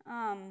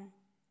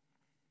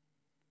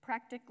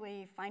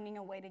 practically finding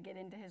a way to get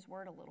into his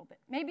word a little bit.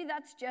 Maybe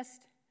that's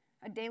just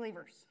a daily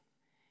verse.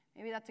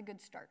 Maybe that's a good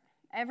start.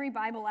 Every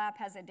Bible app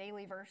has a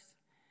daily verse.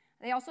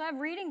 They also have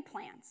reading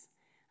plans.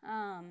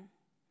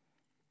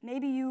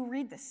 Maybe you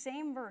read the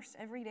same verse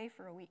every day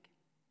for a week.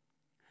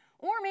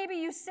 Or maybe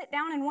you sit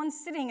down in one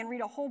sitting and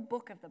read a whole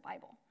book of the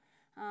Bible.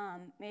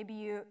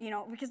 Maybe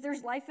because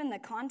there's life in the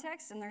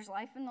context and there's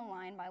life in the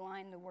line by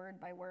line, the word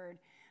by word.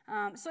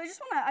 So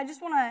I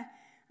just want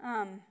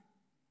to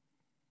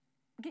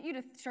get you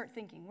to start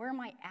thinking, where am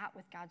I at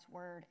with God's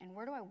word, and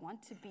where do I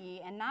want to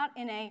be? And not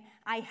in a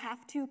I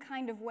have to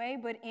kind of way,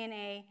 but in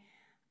a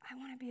I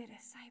want to be a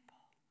disciple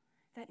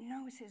that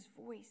knows his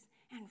voice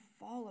and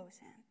follows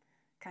him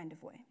kind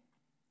of way.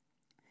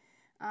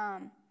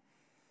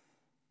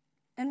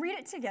 And read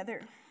it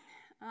together.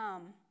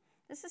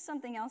 This is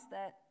something else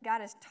that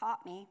God has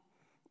taught me,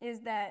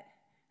 is that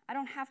I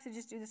don't have to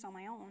just do this on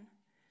my own.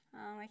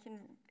 I can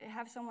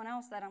have someone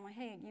else that I'm like,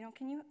 hey,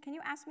 can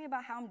you ask me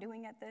about how I'm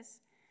doing at this?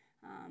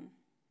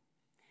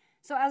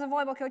 So as a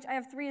volleyball coach, I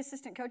have 3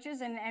 assistant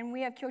coaches, and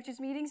we have coaches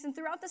meetings. And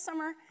throughout the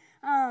summer,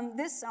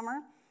 this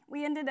summer,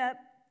 we ended up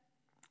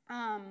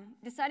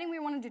deciding we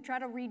wanted to try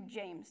to read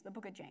James, the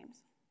book of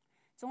James.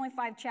 It's only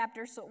 5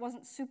 chapters, so it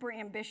wasn't super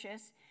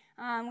ambitious.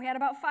 We had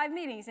about 5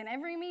 meetings, and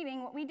every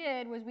meeting, what we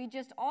did was we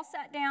just all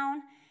sat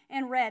down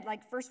and read,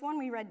 like first one,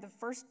 we read the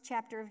first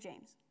chapter of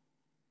James.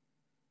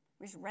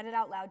 We just read it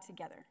out loud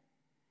together.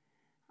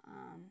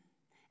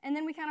 And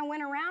then we kind of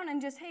went around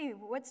and just, hey,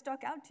 what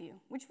stuck out to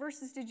you? Which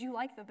verses did you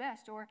like the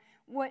best? Or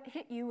what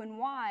hit you and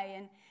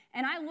why?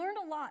 And I learned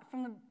a lot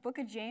from the book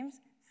of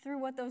James through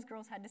what those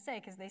girls had to say,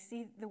 because they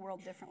see the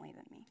world differently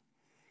than me.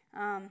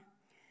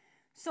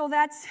 So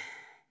that's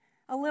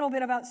a little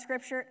bit about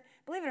Scripture.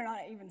 Believe it or not,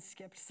 I even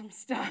skipped some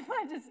stuff.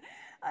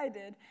 I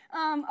did.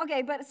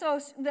 Okay, but so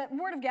the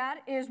Word of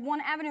God is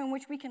one avenue in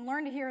which we can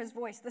learn to hear His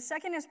voice. The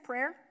second is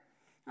prayer,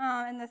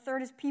 and the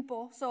third is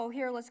people. So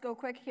here, let's go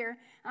quick here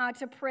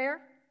to prayer.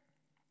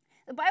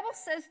 The Bible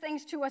says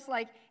things to us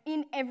like,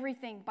 in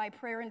everything by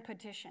prayer and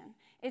petition.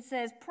 It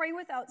says, pray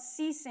without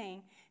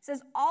ceasing. It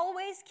says,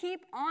 always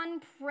keep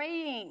on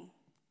praying.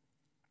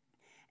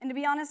 And to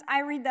be honest,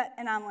 I read that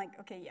and I'm like,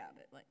 okay, yeah,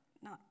 but like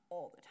not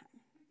all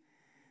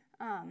the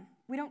time.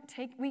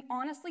 We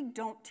honestly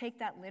don't take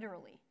that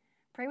literally.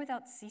 Pray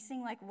without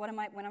ceasing, like when am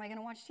I going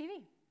to watch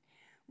TV?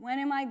 When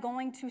am I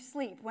going to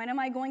sleep? When am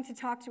I going to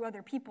talk to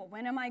other people?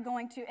 When am I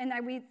going to,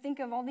 we think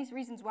of all these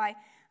reasons why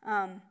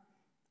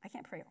I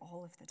can't pray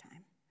all of the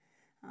time.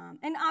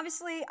 And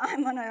obviously,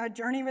 I'm on a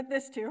journey with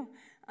this too.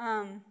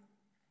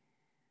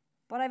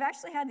 But I've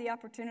actually had the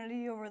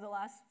opportunity over the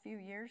last few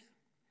years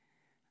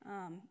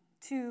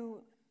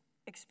to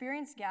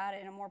experience God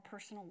in a more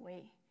personal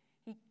way.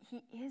 He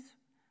is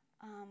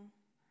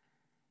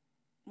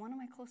one of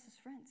my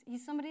closest friends.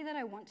 He's somebody that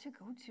I want to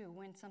go to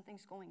when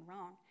something's going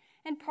wrong.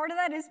 And part of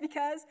that is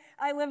because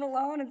I live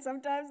alone, and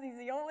sometimes he's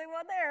the only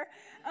one there.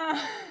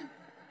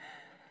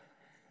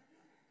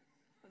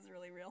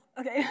 Really real.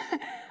 Okay.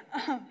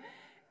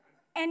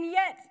 And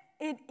yet,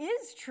 it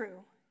is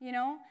true, you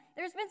know?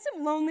 There's been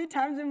some lonely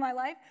times in my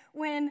life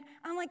when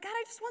I'm like, God,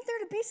 I just want there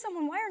to be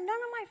someone. Why are none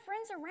of my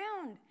friends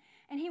around?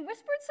 And he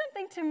whispered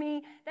something to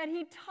me that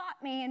he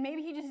taught me, and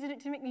maybe he just did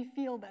it to make me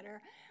feel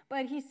better.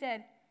 But he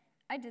said,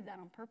 I did that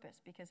on purpose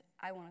because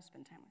I want to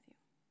spend time with you.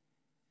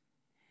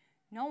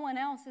 No one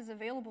else is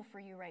available for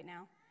you right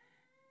now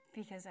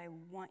because I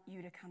want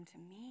you to come to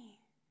me.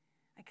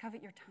 I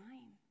covet your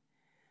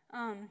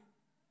time.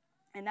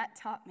 And that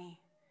taught me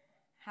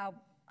how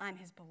I'm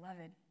his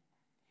beloved.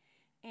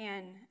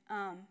 And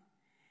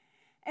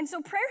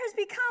so prayer has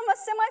become a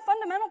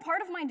semi-fundamental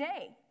part of my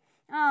day.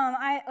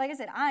 Like I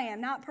said, I am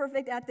not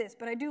perfect at this,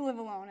 but I do live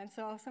alone. And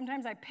so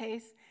sometimes I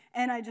pace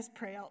and I just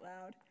pray out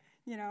loud,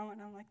 you know,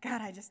 and I'm like,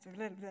 God, I just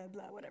blah, blah,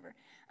 blah, whatever.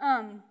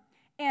 And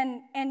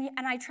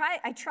I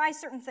try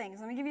certain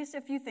things. Let me give you just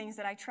a few things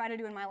that I try to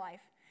do in my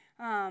life.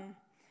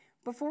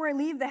 Before I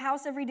leave the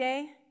house every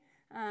day,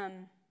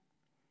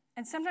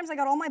 and sometimes I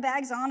got all my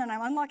bags on and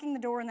I'm unlocking the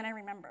door and then I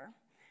remember.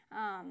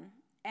 And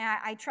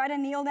I try to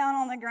kneel down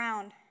on the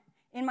ground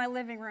in my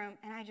living room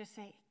and I just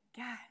say,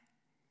 God,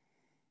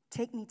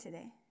 take me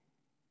today.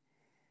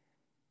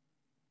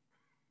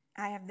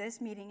 I have this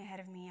meeting ahead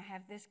of me. I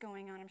have this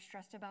going on. I'm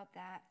stressed about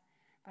that.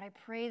 But I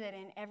pray that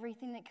in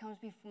everything that comes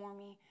before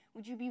me,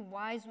 would you be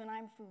wise when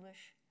I'm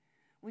foolish?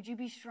 Would you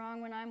be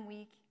strong when I'm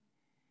weak?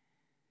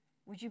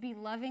 Would you be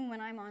loving when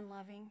I'm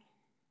unloving?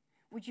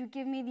 Would you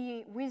give me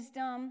the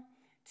wisdom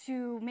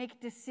to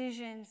make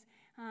decisions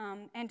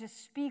and to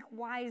speak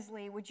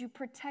wisely? Would you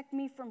protect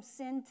me from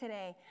sin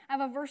today? I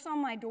have a verse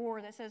on my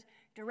door that says,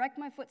 direct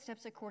my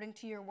footsteps according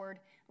to your word.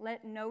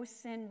 Let no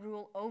sin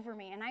rule over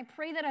me. And I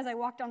pray that as I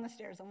walk down the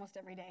stairs almost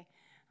every day.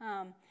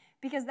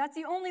 Because that's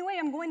the only way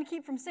I'm going to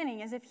keep from sinning,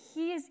 is if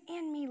he is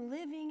in me,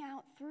 living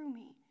out through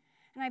me.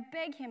 And I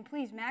beg him,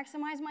 please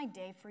maximize my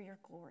day for your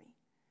glory.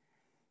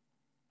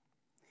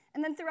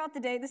 And then throughout the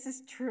day, this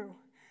is true.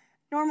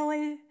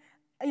 Normally,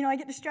 you know, I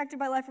get distracted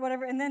by life or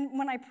whatever, and then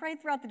when I pray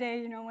throughout the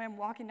day, you know, when I'm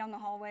walking down the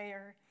hallway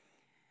or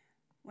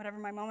whatever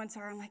my moments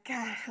are, I'm like,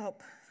 God,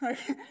 help.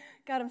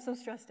 God, I'm so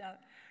stressed out.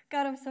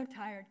 God, I'm so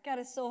tired. God,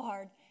 it's so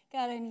hard.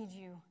 God, I need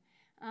you.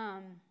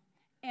 And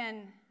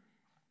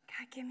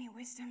God, give me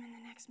wisdom in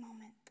the next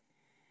moment.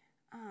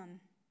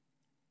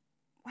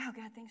 Wow,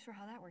 God, thanks for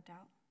how that worked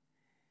out.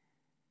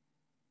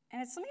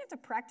 And it's something you have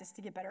to practice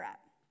to get better at.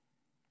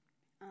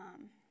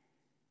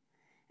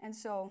 And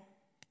so,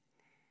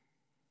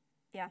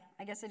 yeah,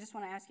 I guess I just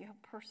want to ask you, how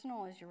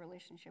personal is your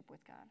relationship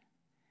with God?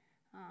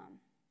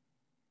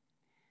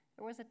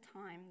 There was a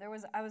time,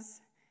 I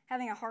was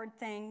having a hard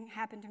thing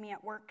happen to me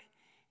at work,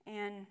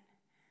 and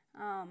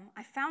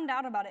I found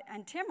out about it,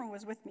 and Tamara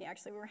was with me,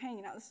 actually. We were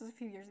hanging out. This was a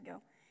few years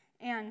ago.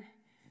 And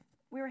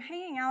we were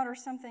hanging out or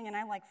something, and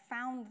I,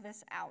 found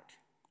this out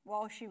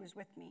while she was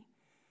with me.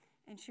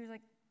 And she was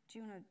like, do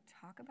you want to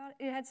talk about it?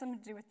 It had something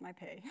to do with my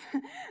pay.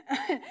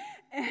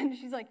 And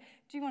she's like,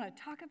 do you want to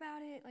talk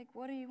about it? Like,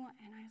 what do you want?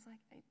 And I was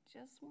like, I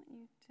just want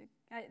you to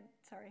go. I,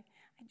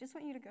 just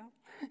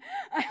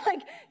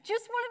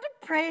wanted to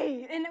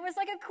pray. And it was,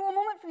 a cool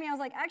moment for me. I was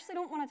like, I actually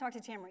don't want to talk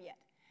to Tamara yet.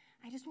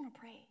 I just want to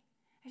pray.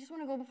 I just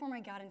want to go before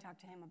my God and talk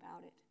to him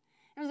about it.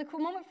 And it was a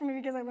cool moment for me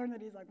because I learned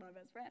that he's, my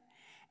best friend.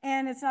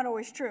 And it's not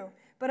always true.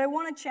 But I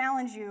want to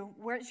challenge you,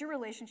 where's your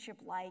relationship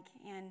like?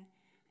 And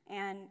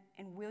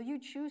will you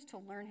choose to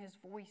learn his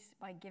voice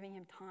by giving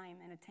him time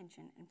and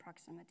attention and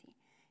proximity?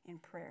 in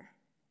prayer.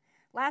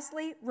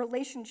 Lastly,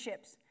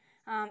 relationships.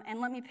 And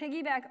let me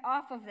piggyback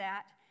off of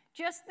that.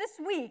 Just this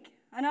week,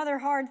 another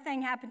hard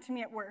thing happened to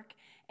me at work,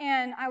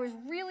 and I was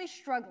really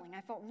struggling.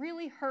 I felt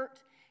really hurt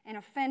and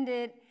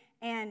offended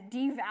and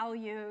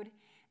devalued,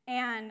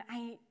 and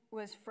I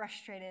was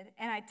frustrated.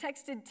 And I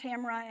texted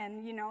Tamara,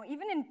 and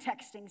even in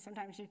texting,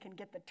 sometimes you can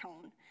get the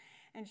tone.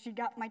 And she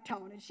got my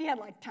tone, and she had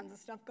like tons of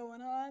stuff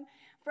going on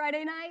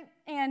Friday night,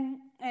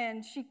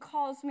 and she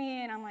calls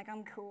me, and I'm like,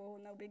 I'm cool,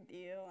 no big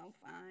deal, I'm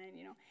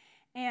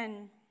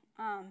fine,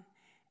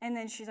 and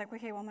then she's like,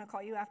 okay, well, I'm gonna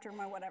call you after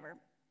my whatever,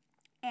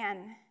 and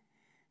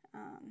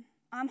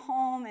I'm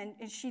home,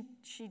 and she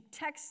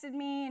texted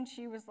me, and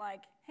she was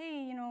like,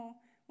 hey,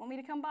 want me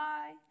to come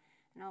by?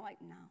 And I'm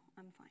like, no,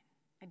 I'm fine.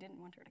 I didn't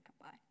want her to come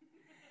by.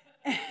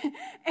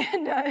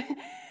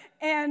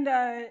 and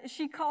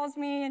she calls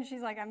me, and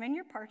she's like, I'm in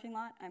your parking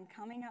lot. I'm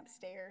coming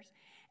upstairs.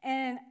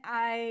 And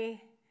I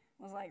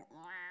was like, wah,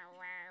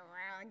 wah,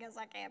 wah, I guess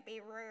I can't be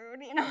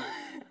rude,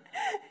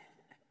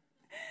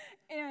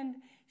 And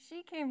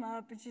she came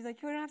up, and she's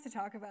like, you don't have to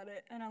talk about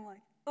it. And I'm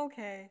like,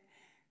 okay.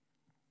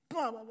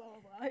 Blah, blah, blah,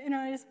 blah, blah.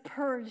 I just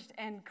purged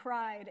and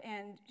cried,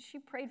 and she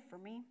prayed for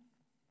me.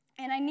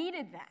 And I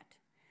needed that.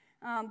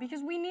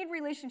 Because we need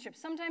relationships.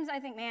 Sometimes I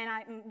think, man,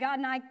 God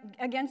and I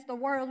against the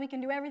world, we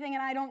can do everything,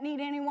 and I don't need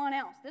anyone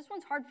else. This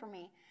one's hard for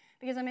me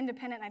because I'm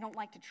independent and I don't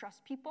like to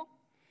trust people.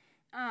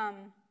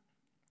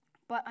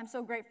 But I'm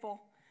so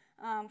grateful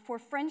for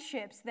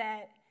friendships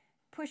that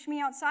push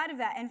me outside of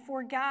that, and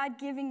for God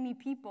giving me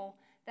people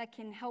that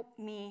can help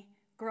me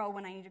grow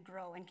when I need to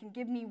grow and can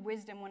give me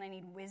wisdom when I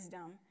need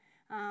wisdom.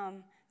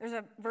 There's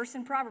a verse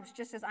in Proverbs,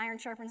 just as iron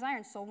sharpens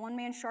iron, so one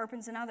man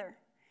sharpens another.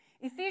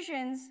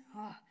 Ephesians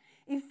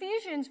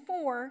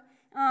 4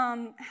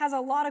 has a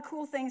lot of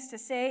cool things to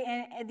say,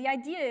 and the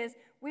idea is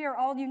we are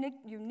all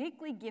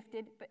uniquely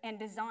gifted and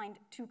designed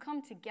to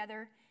come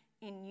together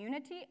in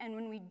unity, and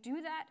when we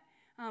do that,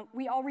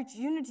 we all reach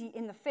unity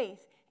in the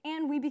faith,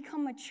 and we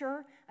become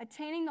mature,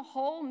 attaining the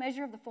whole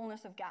measure of the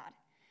fullness of God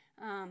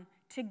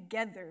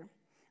together.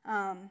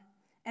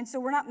 And so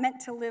we're not meant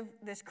to live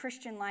this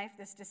Christian life,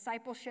 this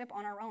discipleship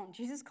on our own.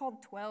 Jesus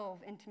called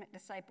 12 intimate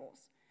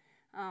disciples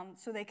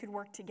so they could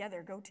work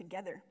together, go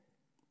together.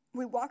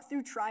 We walk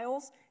through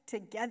trials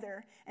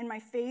together, and my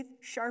faith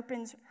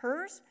sharpens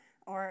hers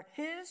or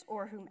his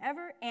or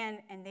whomever, and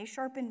they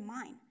sharpen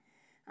mine.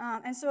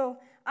 And so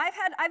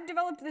I've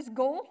developed this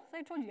goal. As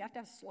I told you, you have to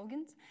have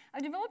slogans.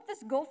 I've developed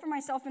this goal for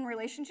myself in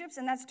relationships,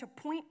 and that's to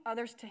point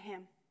others to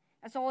him.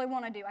 That's all I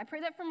want to do. I pray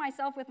that for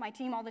myself with my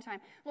team all the time.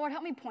 Lord,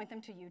 help me point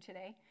them to you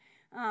today.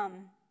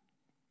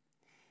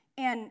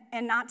 And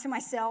not to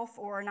myself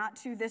or not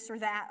to this or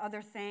that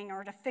other thing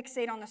or to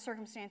fixate on the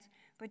circumstance,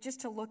 but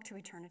just to look to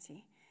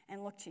eternity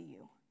and look to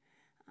you.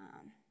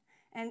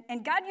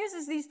 And God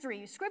uses these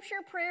three,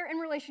 scripture, prayer,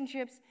 and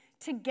relationships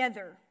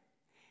together.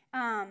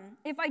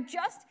 If I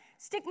just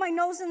stick my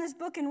nose in this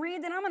book and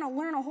read, then I'm going to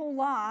learn a whole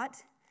lot,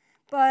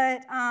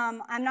 but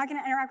I'm not going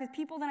to interact with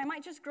people, then I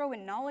might just grow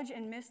in knowledge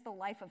and miss the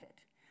life of it.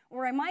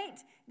 Or I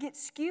might get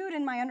skewed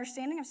in my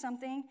understanding of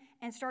something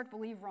and start to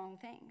believe wrong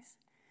things.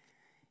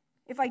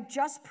 If I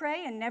just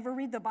pray and never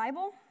read the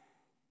Bible,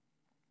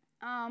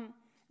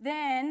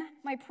 then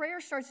my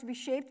prayer starts to be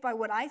shaped by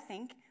what I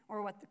think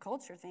or what the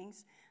culture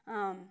thinks.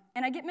 And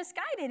I get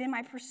misguided in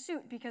my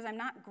pursuit because I'm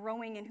not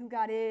growing in who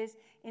God is,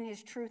 in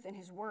his truth, and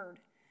his word.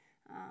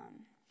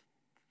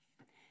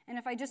 And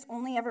if I just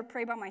only ever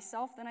pray by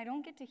myself, then I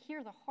don't get to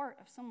hear the heart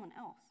of someone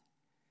else.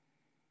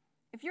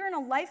 If you're in a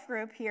life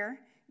group here,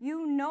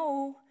 you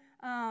know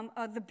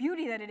the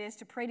beauty that it is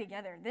to pray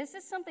together. This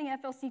is something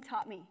FLC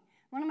taught me.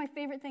 One of my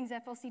favorite things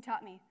FLC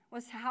taught me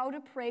was how to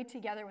pray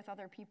together with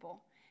other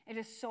people. It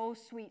is so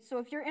sweet. So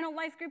if you're in a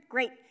life group,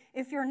 great.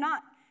 If you're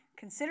not,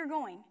 consider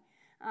going.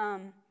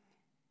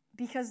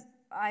 Because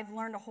I've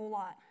learned a whole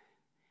lot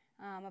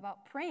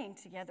about praying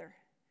together.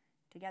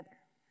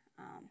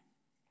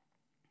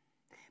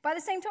 By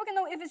the same token,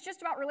 though, if it's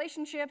just about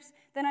relationships,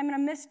 then I'm going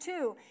to miss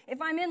two.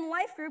 If I'm in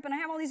life group and I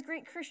have all these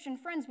great Christian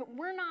friends, but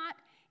we're not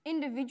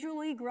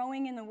individually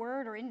growing in the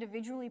Word or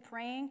individually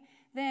praying,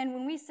 then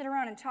when we sit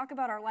around and talk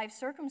about our life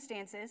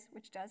circumstances,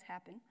 which does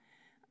happen,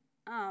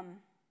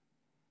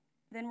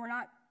 then we're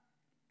not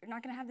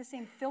going to have the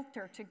same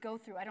filter to go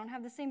through. I don't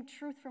have the same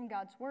truth from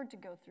God's Word to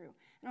go through.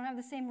 I don't have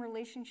the same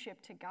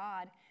relationship to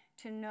God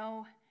to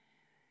know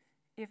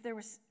if there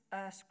was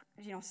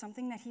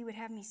something that he would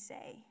have me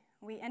say.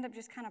 We end up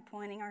just kind of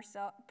pointing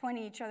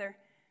each other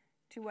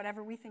to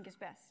whatever we think is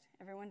best.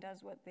 Everyone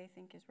does what they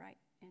think is right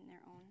in their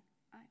own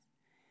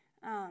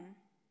eyes.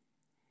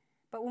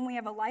 But when we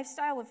have a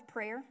lifestyle of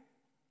prayer,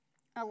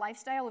 a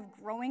lifestyle of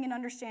growing and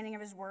understanding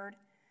of his word,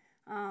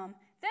 then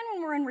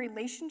when we're in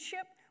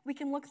relationship, we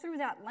can look through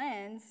that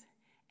lens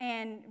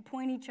and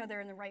point each other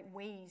in the right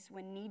ways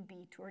when need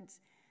be towards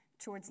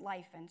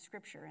life and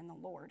scripture and the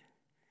Lord.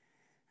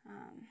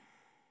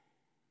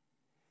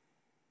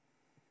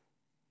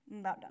 I'm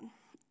about done.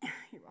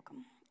 You're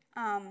welcome.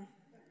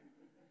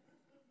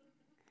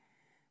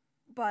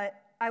 But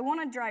I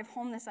want to drive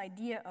home this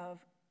idea of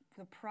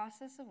the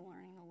process of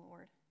learning the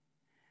Lord.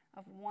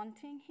 of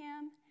wanting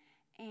him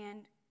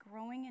and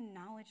growing in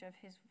knowledge of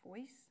his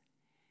voice.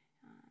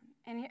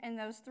 And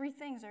those three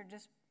things are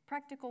just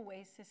practical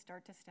ways to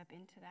start to step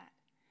into that.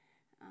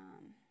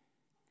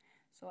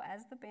 So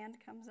as the band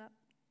comes up,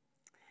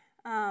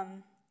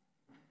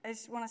 I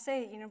just want to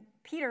say,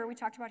 Peter, we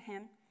talked about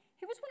him.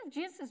 He was one of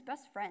Jesus'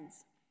 best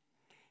friends.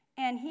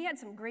 And he had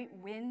some great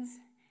wins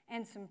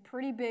and some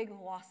pretty big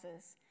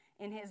losses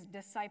in his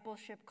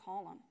discipleship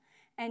column.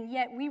 And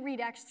yet we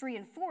read Acts 3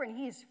 and 4, and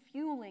he is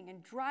fueling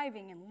and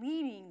driving and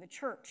leading the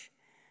church.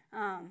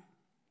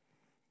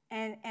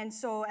 And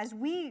so as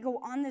we go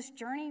on this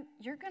journey,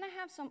 you're going to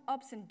have some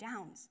ups and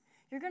downs.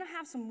 You're going to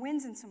have some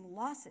wins and some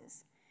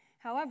losses.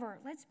 However,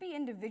 let's be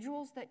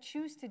individuals that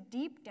choose to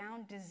deep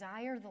down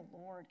desire the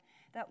Lord,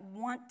 that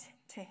want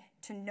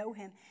to know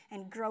him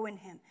and grow in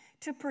him,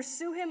 to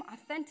pursue him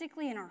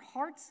authentically in our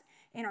hearts,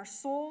 in our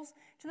souls,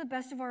 to the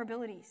best of our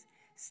abilities,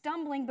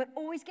 stumbling but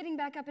always getting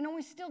back up and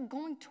always still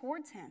going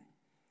towards him.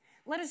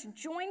 Let us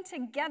join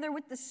together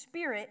with the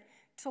Spirit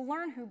to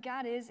learn who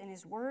God is in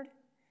his word,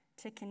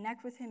 to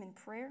connect with him in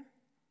prayer.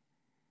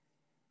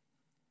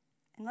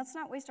 And let's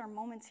not waste our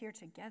moments here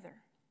together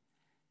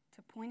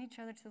to point each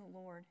other to the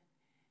Lord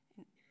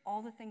in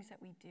all the things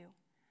that we do,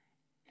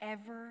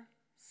 ever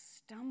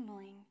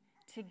stumbling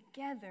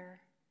together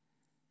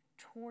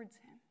towards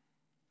him.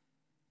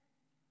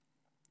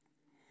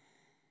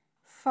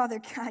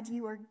 Father God,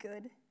 you are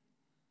good.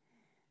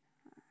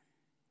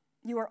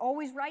 You are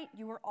always right.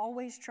 You are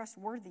always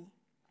trustworthy.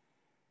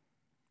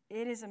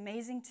 It is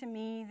amazing to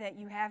me that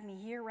you have me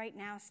here right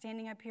now,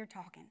 standing up here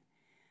talking.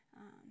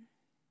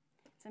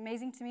 It's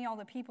amazing to me all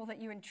the people that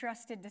you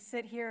entrusted to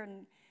sit here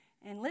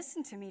and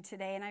listen to me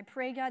today. And I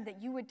pray, God,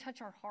 that you would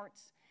touch our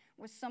hearts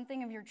with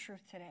something of your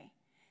truth today,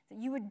 that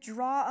you would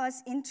draw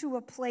us into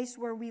a place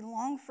where we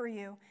long for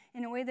you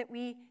in a way that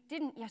we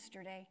didn't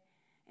yesterday.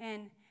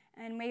 And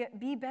may it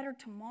be better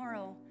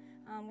tomorrow.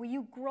 Will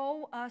you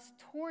grow us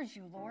towards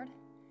you, Lord,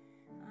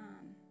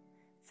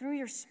 through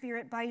your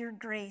Spirit, by your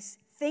grace.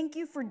 Thank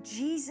you for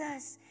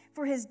Jesus,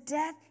 for his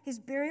death, his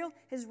burial,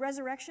 his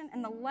resurrection,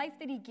 and the life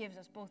that he gives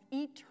us, both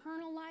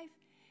eternal life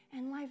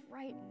and life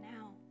right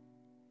now.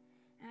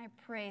 And I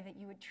pray that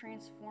you would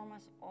transform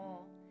us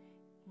all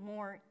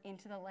more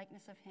into the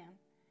likeness of him.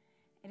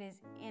 It is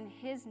in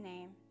his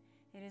name,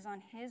 it is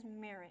on his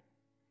merit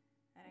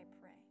that I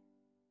pray.